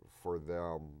worked for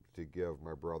them to give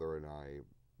my brother and I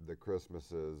the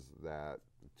Christmases that,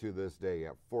 to this day,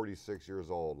 at 46 years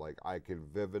old, like I could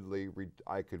vividly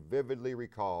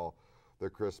recall the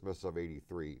Christmas of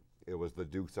 '83. It was the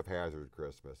Dukes of Hazzard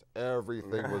Christmas.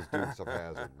 Everything was Dukes of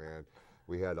Hazzard, man.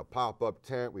 We had a pop-up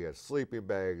tent, we had sleeping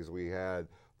bags, we had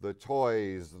the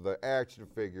toys, the action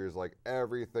figures, like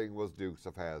everything was Dukes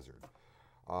of Hazzard.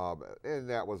 And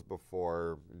that was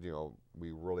before, you know,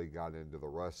 we really got into the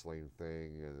wrestling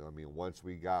thing. And I mean, once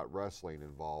we got wrestling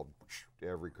involved,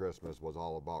 every Christmas was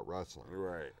all about wrestling.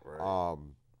 Right, right.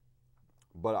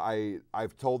 But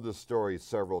I've told this story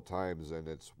several times, and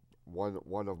it's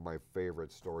one of my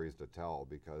favorite stories to tell,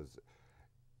 because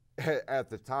at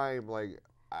the time, like,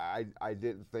 I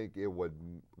didn't think it would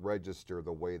register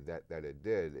the way that it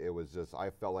did. It was just, I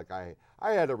felt like I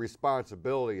had a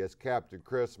responsibility as Captain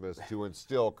Christmas to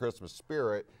instill Christmas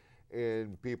spirit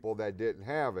in people that didn't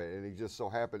have it. And it just so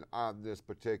happened on this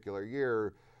particular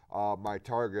year, my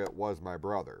target was my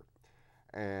brother.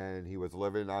 And he was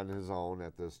living on his own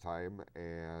at this time,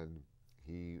 and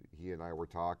he and I were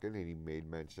talking, and he made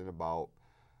mention about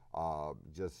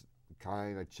just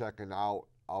kind of checking out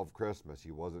of Christmas.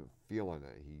 He wasn't feeling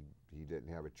it. He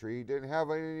didn't have a tree, didn't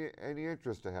have any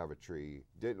interest to have a tree,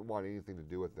 didn't want anything to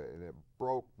do with it. And it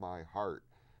broke my heart,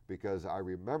 because I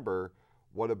remember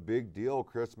what a big deal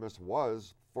Christmas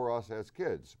was for us as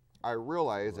kids. I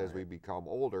realize as we become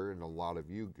older, and a lot of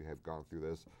you have gone through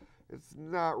this, it's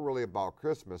not really about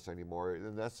Christmas anymore.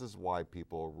 And this is why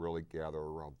people really gather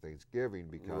around Thanksgiving,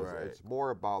 because it's more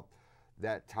about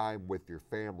that time with your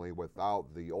family without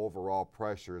the overall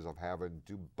pressures of having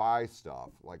to buy stuff.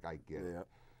 Like, I get it.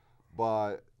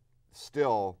 But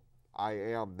still, I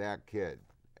am that kid.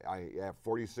 At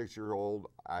 46 years old,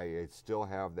 I still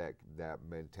have that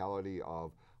mentality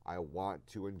of, I want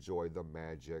to enjoy the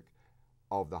magic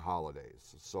of the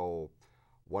holidays. So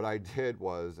what I did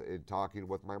was, in talking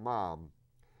with my mom,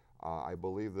 I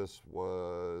believe this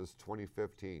was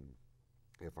 2015,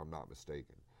 if I'm not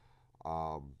mistaken.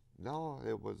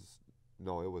 It was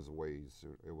way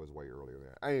earlier than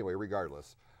that. Anyway,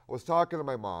 regardless, I was talking to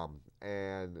my mom,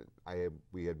 and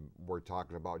we're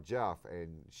talking about Jeff,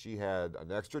 and she had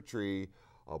an extra tree,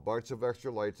 a bunch of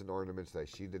extra lights and ornaments that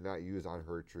she did not use on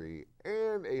her tree,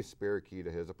 and a spare key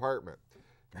to his apartment.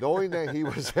 Knowing that he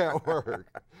was at work,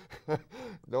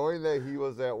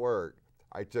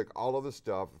 I took all of the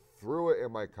stuff, threw it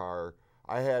in my car.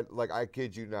 I had, like, I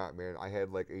kid you not, man, I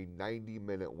had like a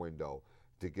 90-minute window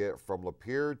to get from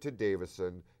Lapeer to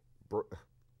Davison,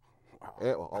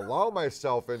 allow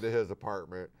myself into his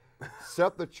apartment,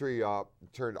 set the tree up,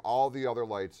 turned all the other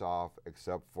lights off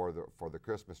except for the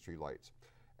Christmas tree lights,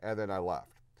 and then I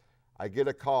left. I get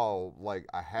a call like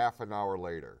a half an hour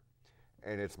later,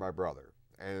 and it's my brother.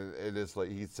 And it's like,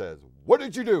 he says, "What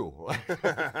did you do?"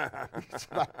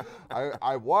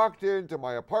 I walked into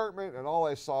my apartment, and all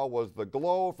I saw was the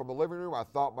glow from the living room. I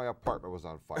thought my apartment was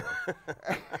on fire.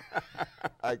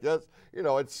 I guess,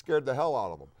 it scared the hell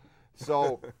out of him.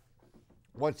 So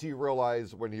once he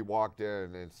realized, when he walked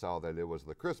in and saw that it was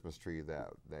the Christmas tree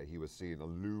that he was seeing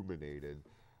illuminated,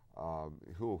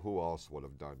 who else would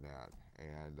have done that?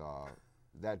 And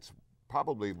that's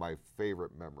probably my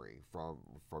favorite memory from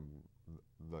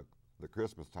the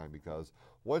Christmas time, because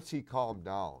once he calmed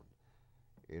down,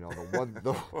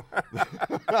 the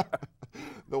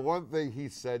one thing he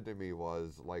said to me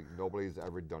was, like, nobody's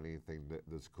ever done anything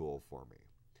this cool for me.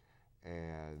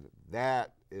 And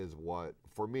that is what,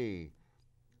 for me,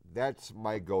 that's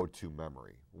my go-to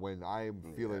memory. When I'm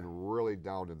feeling really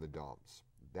down in the dumps,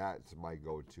 that's my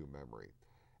go-to memory.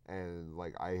 And,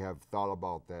 like, I have thought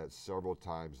about that several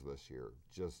times this year,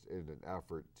 just in an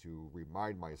effort to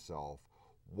remind myself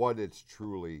what it's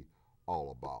truly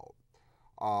all about.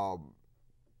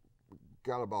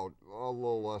 got about a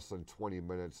little less than 20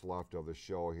 minutes left of the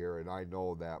show here, and I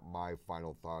know that my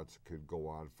final thoughts could go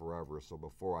on forever. So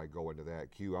before I go into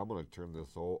that, Q, I'm going to turn this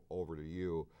over to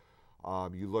you.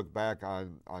 You look back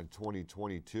on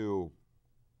 2022,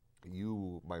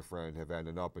 you, my friend, have had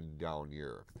an up and down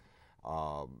year.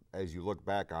 As you look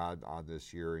back on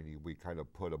this year and we kind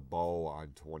of put a bow on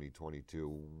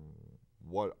 2022,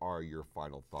 what are your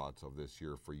final thoughts of this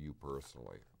year for you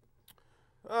personally?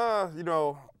 You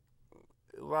know,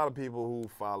 a lot of people who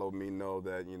follow me know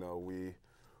that, you know,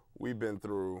 we've been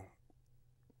through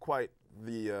quite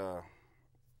the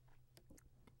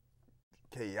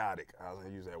chaotic, I was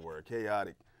going to use that word,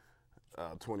 chaotic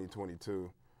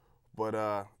 2022.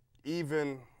 But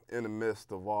even in the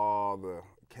midst of all the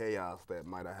chaos that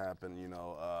might have happened, you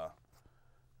know,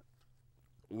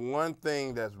 one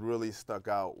thing that's really stuck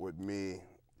out with me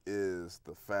is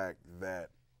the fact that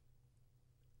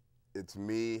it's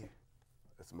me,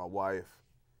 it's my wife,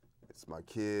 it's my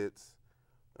kids,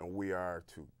 and we are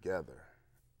together.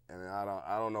 And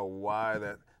I don't know why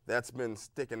that's been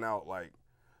sticking out like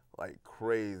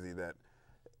crazy. That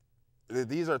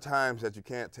these are times that you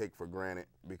can't take for granted,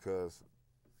 because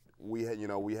we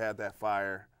had that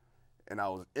fire, and I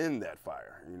was in that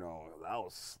fire. You know, I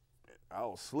was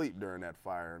asleep during that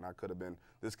fire, and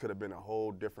this could have been a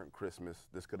whole different Christmas.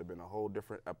 This could have been a whole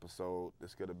different episode.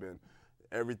 This could have been,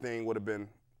 everything would have been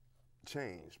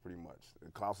changed pretty much. The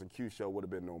Clouse Q Show would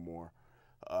have been no more.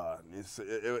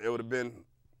 It would have been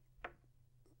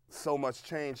so much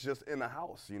change just in the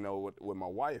house, you know, with my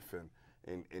wife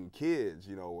and kids,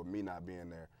 you know, with me not being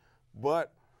there.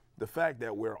 But the fact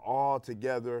that we're all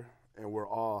together and we're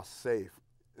all safe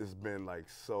has been like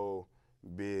so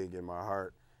big in my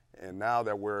heart. And now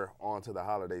that we're on to the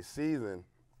holiday season,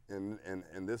 and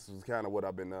this is kind of what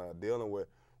I've been dealing with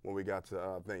when we got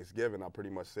to Thanksgiving, I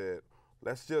pretty much said,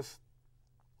 let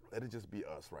it just be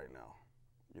us right now.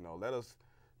 You know, let us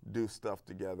do stuff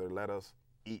together. Let us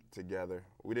eat together.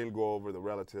 We didn't go over the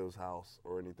relative's house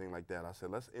or anything like that. I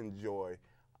said, let's enjoy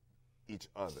each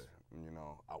other. You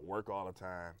know, I work all the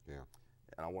time, and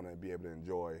I want to be able to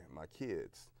enjoy my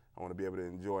kids. I want to be able to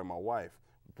enjoy my wife.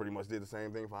 We pretty much did the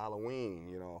same thing for Halloween.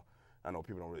 You know, I know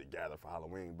people don't really gather for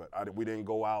Halloween, but we didn't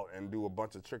go out and do a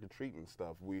bunch of trick-or-treating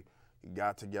stuff. We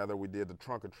got together. We did the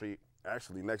trunk-or-treat.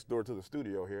 Actually, next door to the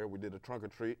studio here, we did a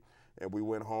trunk-or-treat, and we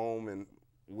went home and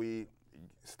we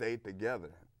stayed together.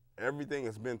 Everything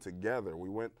has been together. We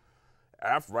went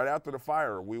right after the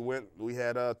fire. We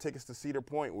had tickets to Cedar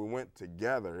Point. We went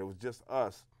together. It was just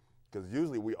us, because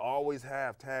usually we always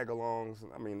have tag-alongs.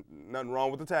 I mean, nothing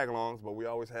wrong with the tag-alongs, but we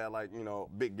always had, like, you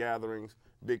know, big gatherings,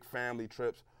 big family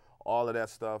trips, all of that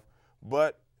stuff.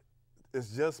 But it's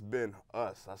just been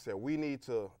us. I said we need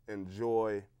to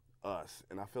enjoy us,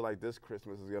 and I feel like this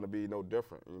Christmas is going to be no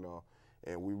different, you know.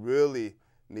 And we really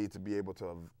need to be able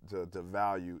to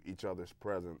value each other's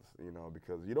presence, you know,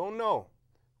 because you don't know.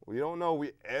 We don't know.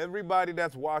 Everybody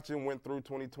that's watching went through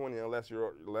 2020, unless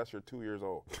you're 2 years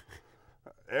old.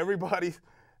 Everybody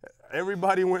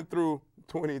went through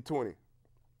 2020,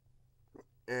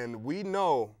 and we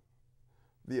know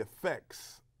the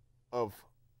effects of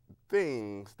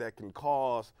things that can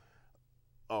cause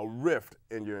a rift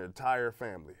in your entire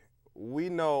family. We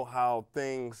know how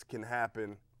things can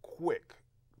happen quick.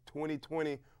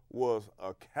 2020 was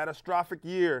a catastrophic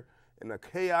year and a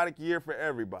chaotic year for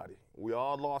everybody. We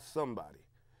all lost somebody.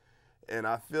 And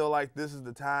I feel like this is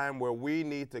the time where we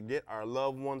need to get our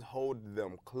loved ones, hold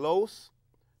them close,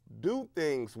 do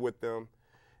things with them,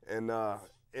 and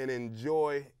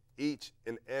enjoy each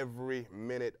and every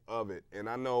minute of it. And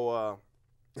I know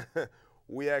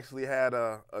we actually had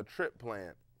a trip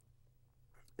planned,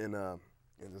 and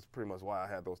that's pretty much why I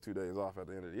had those 2 days off at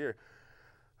the end of the year.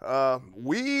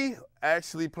 We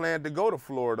actually planned to go to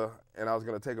Florida, and I was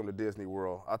going to take them to Disney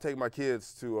World. I take my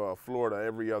kids to Florida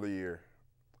every other year,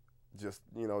 just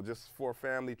for a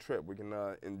family trip. We can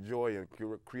enjoy and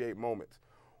create moments.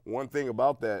 One thing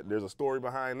about that, there's a story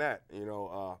behind that. You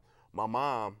know, my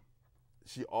mom,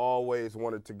 she always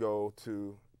wanted to go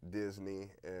to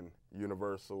Disney and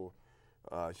Universal.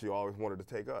 She always wanted to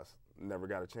take us. Never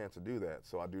got a chance to do that,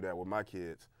 so I do that with my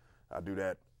kids. I do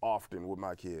that often with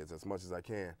my kids, as much as I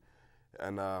can.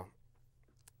 And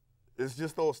it's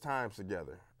just those times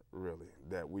together, really,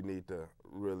 that we need to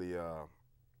really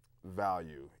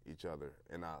value each other.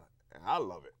 And I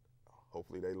love it.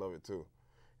 Hopefully they love it too.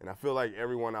 And I feel like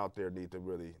everyone out there needs to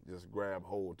really just grab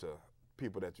hold to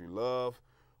people that you love,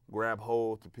 grab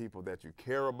hold to people that you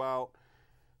care about,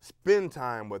 spend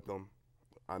time with them.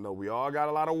 I know we all got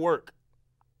a lot of work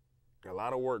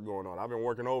going on. I've been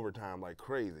working overtime like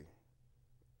crazy.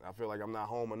 I feel like I'm not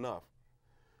home enough.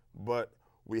 But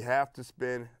we have to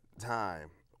spend time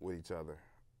with each other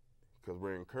because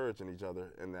we're encouraging each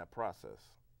other in that process.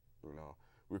 You know,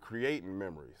 we're creating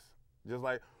memories. Just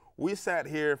like we sat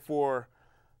here for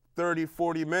 30,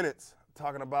 40 minutes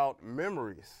talking about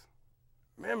memories.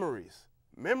 Memories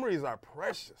are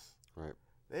precious. Right.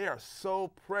 They are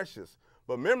so precious.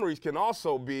 But memories can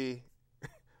also be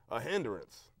a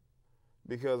hindrance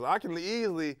because I can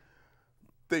easily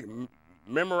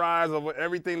memorize of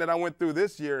everything that I went through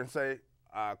this year and say,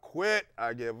 I quit,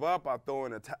 I give up, I throw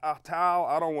in a towel,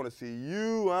 I don't want to see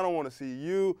you, I don't want to see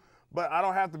you. But I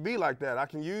don't have to be like that. I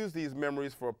can use these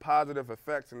memories for positive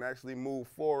effects and actually move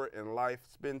forward in life,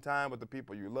 spend time with the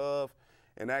people you love,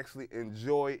 and actually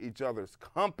enjoy each other's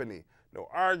company. No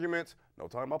arguments, no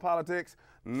talking about politics,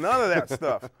 none of that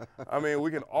stuff. I mean,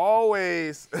 we can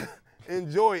always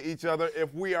enjoy each other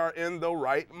if we are in the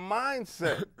right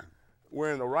mindset.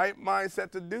 We're in the right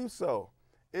mindset to do so.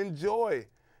 Enjoy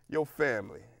your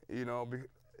family, you know,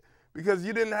 because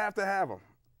you didn't have to have them.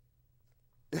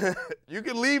 You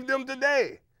can leave them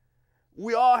today.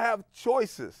 We all have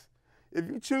choices. If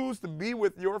you choose to be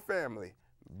with your family,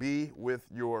 be with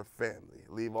your family.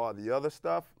 Leave all the other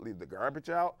stuff, leave the garbage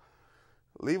out,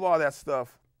 leave all that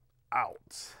stuff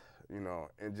out, you know,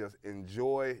 and just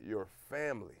enjoy your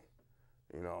family,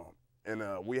 you know. And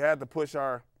we had to push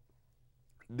our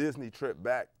Disney trip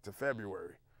back to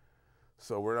February.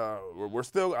 So we're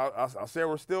still, I'll say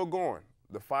we're still going.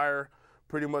 The fire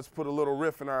pretty much put a little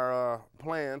riff in our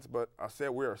plans, but I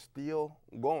said we are still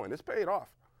going. It's paid off.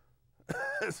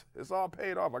 It's all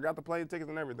paid off. I got the plane tickets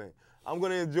and everything. We're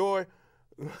going to enjoy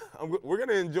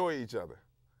each other.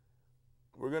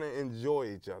 We're going to enjoy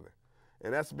each other.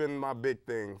 And that's been my big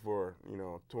thing for, you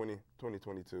know,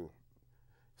 2022.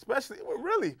 Especially, well,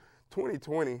 really,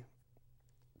 2020,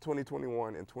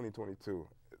 2021, and 2022.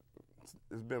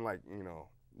 It's been like, you know,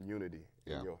 unity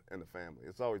in the family.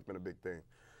 It's always been a big thing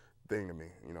to me.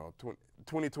 You know,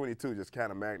 2022 just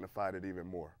kind of magnified it even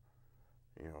more,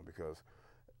 you know, because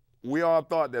we all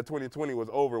thought that 2020 was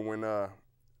over when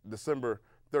December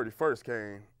 31st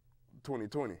came,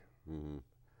 2020. Mm-hmm.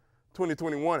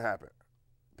 2021 happened.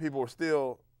 People were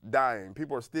still dying.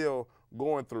 People are still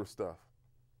going through stuff.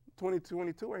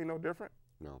 2022 ain't no different.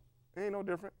 No. It ain't no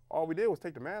different. All we did was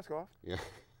take the mask off. Yeah.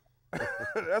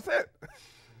 That's it.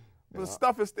 But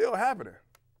stuff is still happening.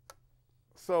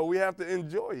 So we have to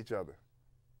enjoy each other.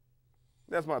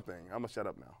 That's my thing. I'm going to shut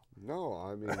up now. No,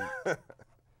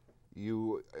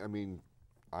 I mean,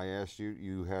 I asked you,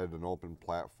 you had an open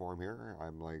platform here.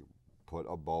 I'm like, put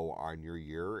a bow on your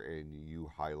year, and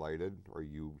you highlighted, or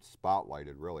you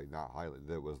spotlighted, really, not highlighted.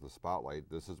 That was the spotlight.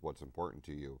 This is what's important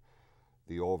to you.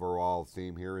 The overall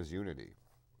theme here is unity.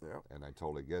 Yeah. And I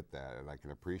totally get that, and I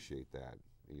can appreciate that.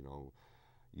 You know,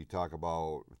 you talk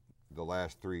about the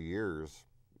last 3 years,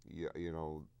 you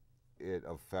know, it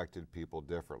affected people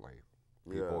differently.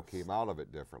 People came out of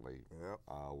it differently. Yep.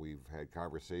 We've had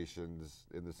conversations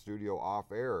in the studio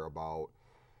off air about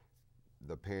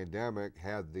the pandemic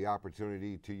had the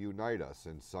opportunity to unite us.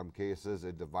 In some cases,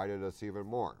 it divided us even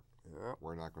more. Yep.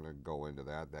 We're not going to go into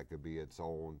that. That could be its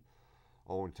own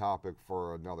topic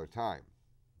for another time.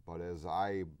 But as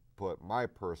I put my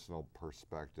personal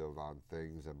perspective on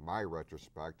things and my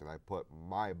retrospect, and I put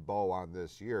my bow on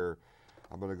this year,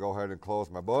 I'm going to go ahead and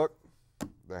close my book.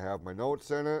 They have my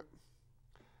notes in it,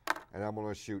 and I'm going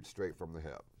to shoot straight from the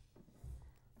hip.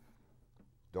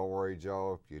 Don't worry,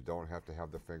 Joe. You don't have to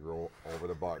have the finger over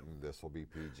the button. This will be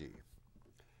PG.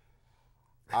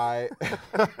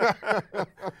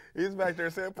 He's back there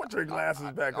saying, put your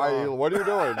glasses back on. What are you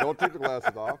doing? Don't take the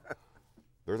glasses off.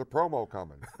 There's a promo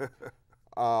coming.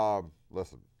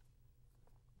 Listen,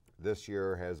 this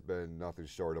year has been nothing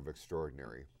short of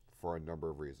extraordinary for a number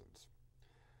of reasons.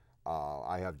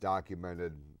 I have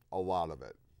documented a lot of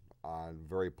it on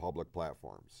very public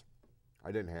platforms.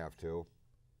 I didn't have to.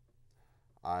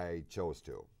 I chose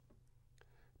to,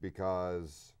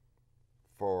 because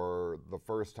for the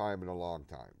first time in a long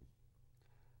time,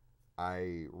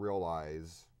 I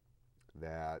realize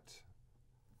that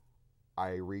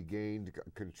I regained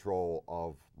control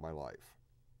of my life,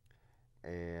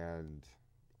 and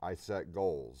I set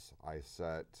goals. I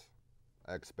set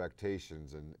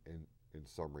expectations in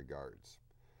some regards.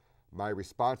 My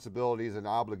responsibilities and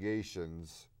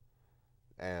obligations,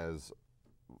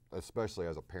 especially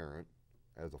as a parent,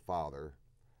 as a father,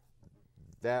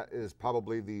 that is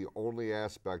probably the only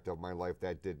aspect of my life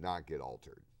that did not get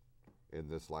altered in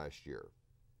this last year,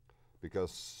 because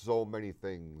so many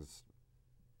things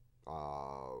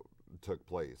took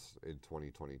place in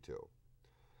 2022.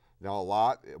 Now, a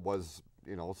lot was,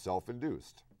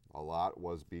 self-induced. A lot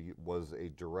was a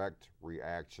direct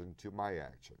reaction to my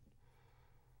action.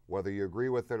 Whether you agree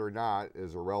with it or not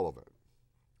is irrelevant,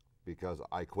 because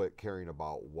I quit caring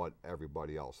about what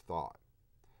everybody else thought.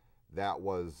 That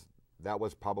was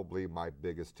probably my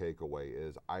biggest takeaway,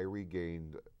 is I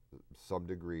regained some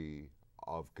degree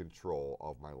of control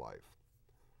of my life.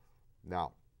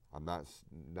 Now, I'm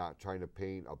not trying to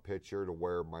paint a picture to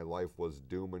where my life was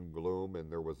doom and gloom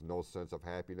and there was no sense of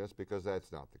happiness, because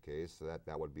that's not the case.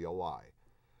 That would be a lie.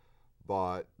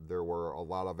 But there were a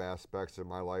lot of aspects in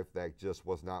my life that just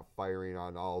was not firing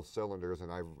on all cylinders,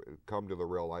 and I've come to the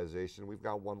realization we've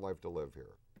got one life to live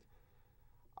here.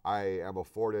 I am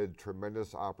afforded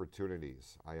tremendous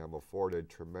opportunities. I am afforded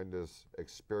tremendous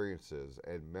experiences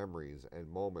and memories and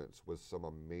moments with some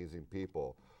amazing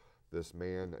people. This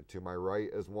man to my right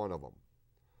is one of them.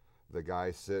 The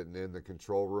guy sitting in the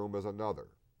control room is another.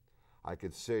 I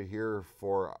could sit here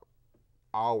for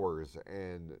hours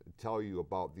and tell you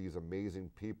about these amazing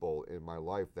people in my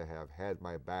life that have had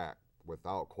my back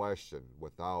without question,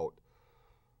 without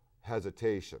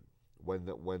hesitation.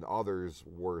 When others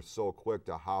were so quick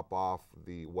to hop off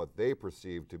what they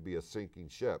perceived to be a sinking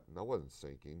ship. And I wasn't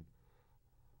sinking.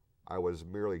 I was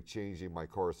merely changing my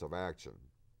course of action.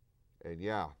 And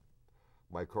yeah,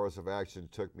 my course of action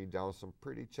took me down some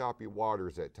pretty choppy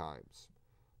waters at times.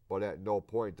 But at no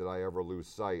point did I ever lose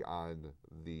sight on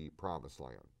the promised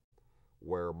land,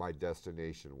 where my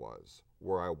destination was,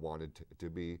 where I wanted to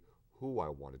be, who I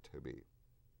wanted to be.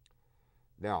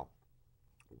 Now,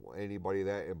 anybody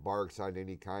that embarks on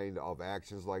any kind of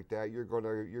actions like that, you're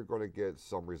gonna get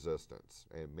some resistance.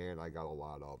 And man, I got a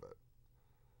lot of it.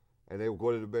 And it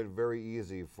would have been very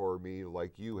easy for me,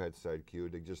 like you had said, Q,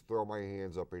 to just throw my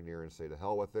hands up in the air and say, to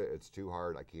hell with it, it's too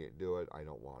hard, I can't do it, I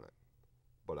don't want it.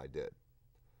 But I did.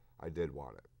 I did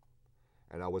want it.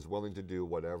 And I was willing to do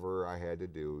whatever I had to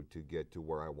do to get to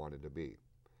where I wanted to be.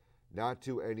 Not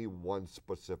to any one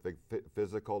specific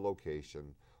physical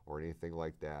location or anything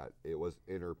like that. It was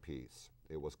inner peace.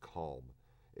 It was calm.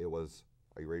 It was,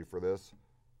 are you ready for this?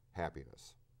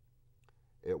 Happiness.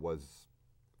 It was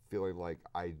feeling like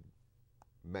I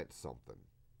meant something.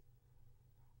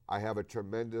 I have a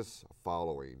tremendous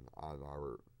following on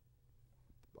our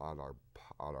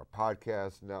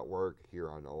podcast network here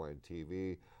on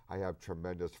ONTV. I have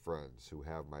tremendous friends who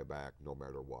have my back no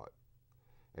matter what.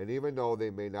 And even though they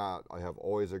may not have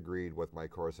always agreed with my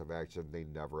course of action, they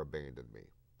never abandoned me.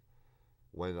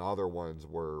 When other ones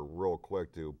were real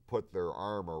quick to put their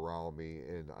arm around me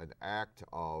in an act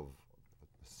of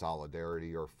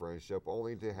solidarity or friendship,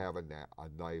 only to have a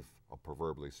knife,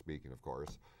 proverbially speaking, of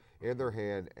course, in their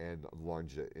hand and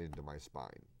lunge it into my spine.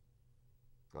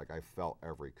 Like, I felt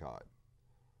every cut.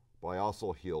 But I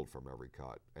also healed from every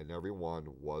cut, and every one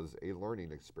was a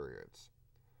learning experience.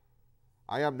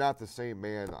 I am not the same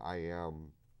man I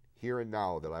am here and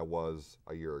now that I was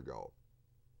a year ago.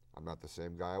 I'm not the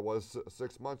same guy I was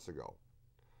 6 months ago.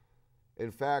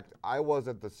 In fact, I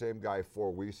wasn't the same guy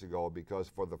 4 weeks ago, because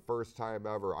for the first time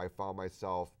ever, I found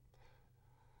myself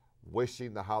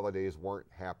wishing the holidays weren't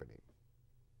happening.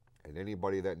 And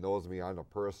anybody that knows me on a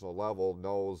personal level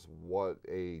knows what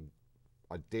a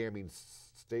damning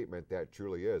statement that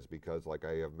truly is, because like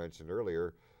I have mentioned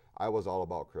earlier, I was all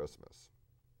about Christmas.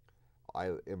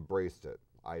 I embraced it.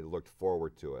 I looked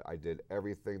forward to it. I did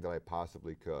everything that I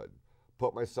possibly could.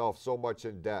 Put myself so much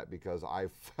in debt because I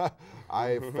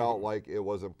felt like it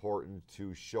was important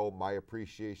to show my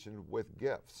appreciation with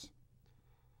gifts.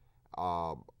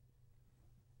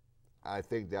 I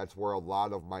think that's where a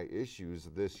lot of my issues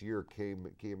this year came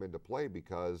into play,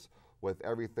 because with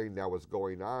everything that was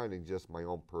going on and just my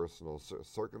own personal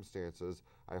circumstances,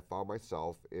 I found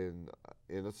myself in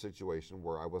a situation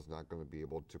where I was not going to be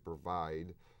able to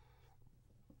provide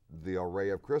the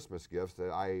array of Christmas gifts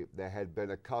that had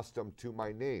been accustomed to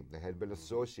my name, that had been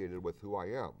associated with who I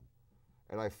am.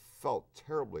 And I felt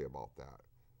terribly about that.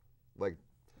 Like,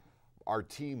 our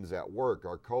teams at work,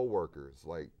 our coworkers,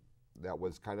 like, that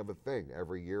was kind of a thing.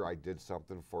 Every year I did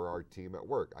something for our team at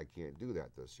work. I can't do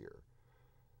that this year.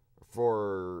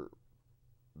 For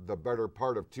the better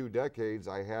part of 2 decades,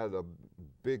 I had a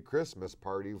big Christmas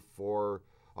party for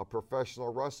a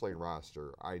professional wrestling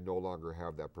roster. I no longer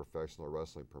have that professional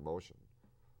wrestling promotion.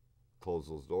 Closed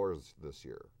those doors this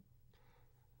year.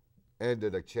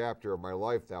 Ended a chapter of my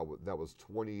life that was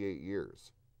 28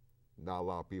 years. Not a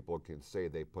lot of people can say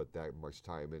they put that much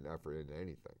time and effort into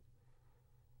anything.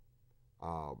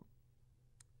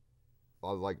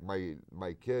 Like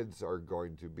my kids are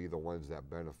going to be the ones that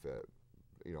benefit,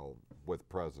 with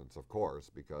presents, of course,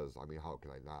 because, I mean, how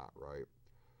can I not, right?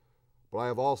 But I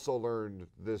have also learned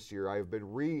this year, I have been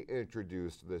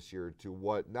reintroduced this year to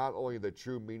what not only the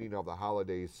true meaning of the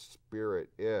holiday spirit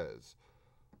is,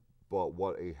 but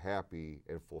what a happy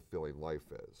and fulfilling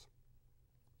life is.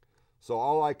 So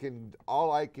all I can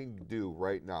do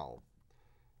right now,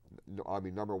 I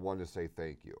mean, number one is say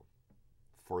thank you.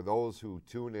 For those who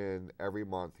tune in every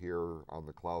month here on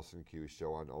the Clouse Q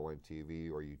Show on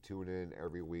ONTV, or you tune in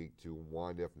every week to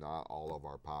one, if not all of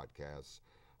our podcasts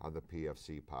on the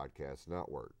PFC Podcast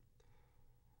Network.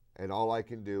 And all I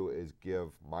can do is give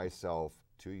myself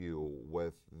to you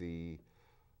with the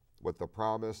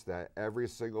promise that every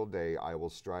single day I will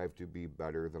strive to be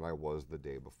better than I was the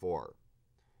day before.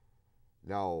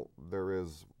 Now, there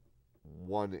is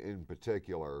one in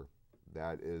particular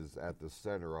that is at the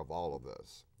center of all of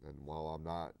this. And while I'm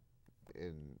not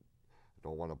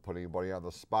don't want to put anybody on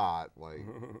the spot, like,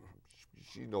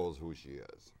 she knows who she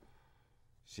is.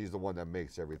 She's the one that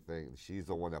makes everything, she's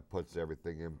the one that puts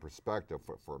everything in perspective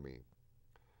for me.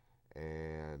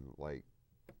 And, like,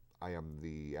 I am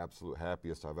the absolute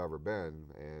happiest I've ever been,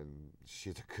 and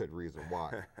she's a good reason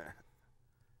why.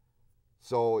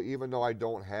 So even though I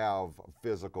don't have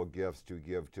physical gifts to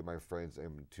give to my friends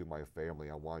and to my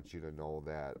family, I want you to know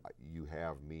that you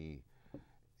have me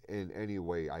in any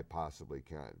way I possibly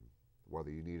can.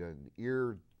 Whether you need an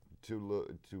ear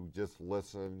to just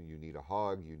listen, you need a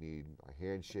hug, you need a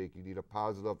handshake, you need a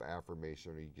positive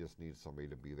affirmation, or you just need somebody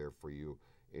to be there for you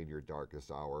in your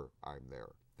darkest hour, I'm there.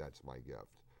 That's my gift.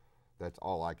 That's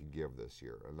all I can give this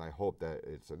year, and I hope that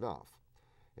it's enough.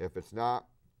 If it's not,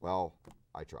 well,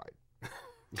 I tried.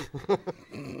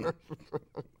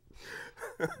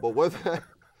 But with that,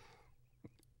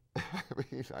 I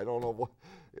mean, I don't know what,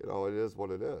 it is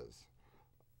what it is.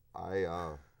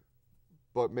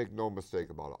 But make no mistake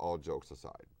about it, all jokes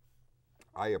aside,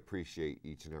 I appreciate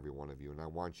each and every one of you, and I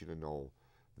want you to know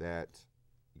that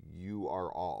you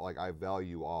are all, like, I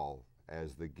value all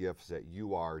as the gifts that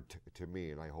you are to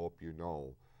me, and I hope you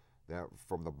know that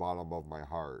from the bottom of my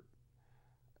heart,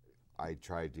 I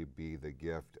try to be the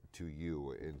gift to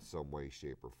you in some way,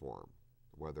 shape, or form,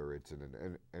 whether it's in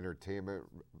an entertainment,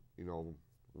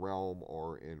 realm,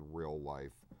 or in real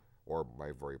life, or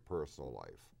my very personal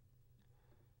life.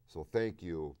 So thank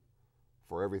you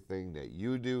for everything that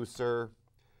you do, sir.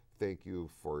 Thank you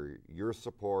for your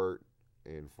support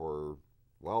and for,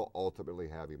 well, ultimately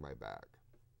having my back.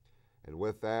 And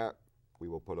with that, we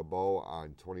will put a bow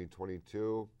on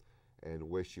 2022 and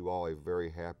wish you all a very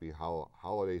happy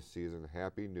holiday season,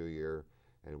 Happy New Year,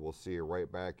 and we'll see you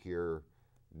right back here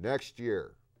next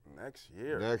year. Next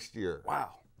year? Next year.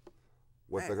 Wow.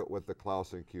 With the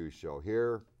Clouse Q Show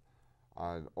here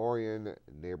on Orion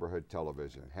Neighborhood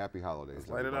Television. Happy holidays,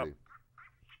 Let's light it up. everybody.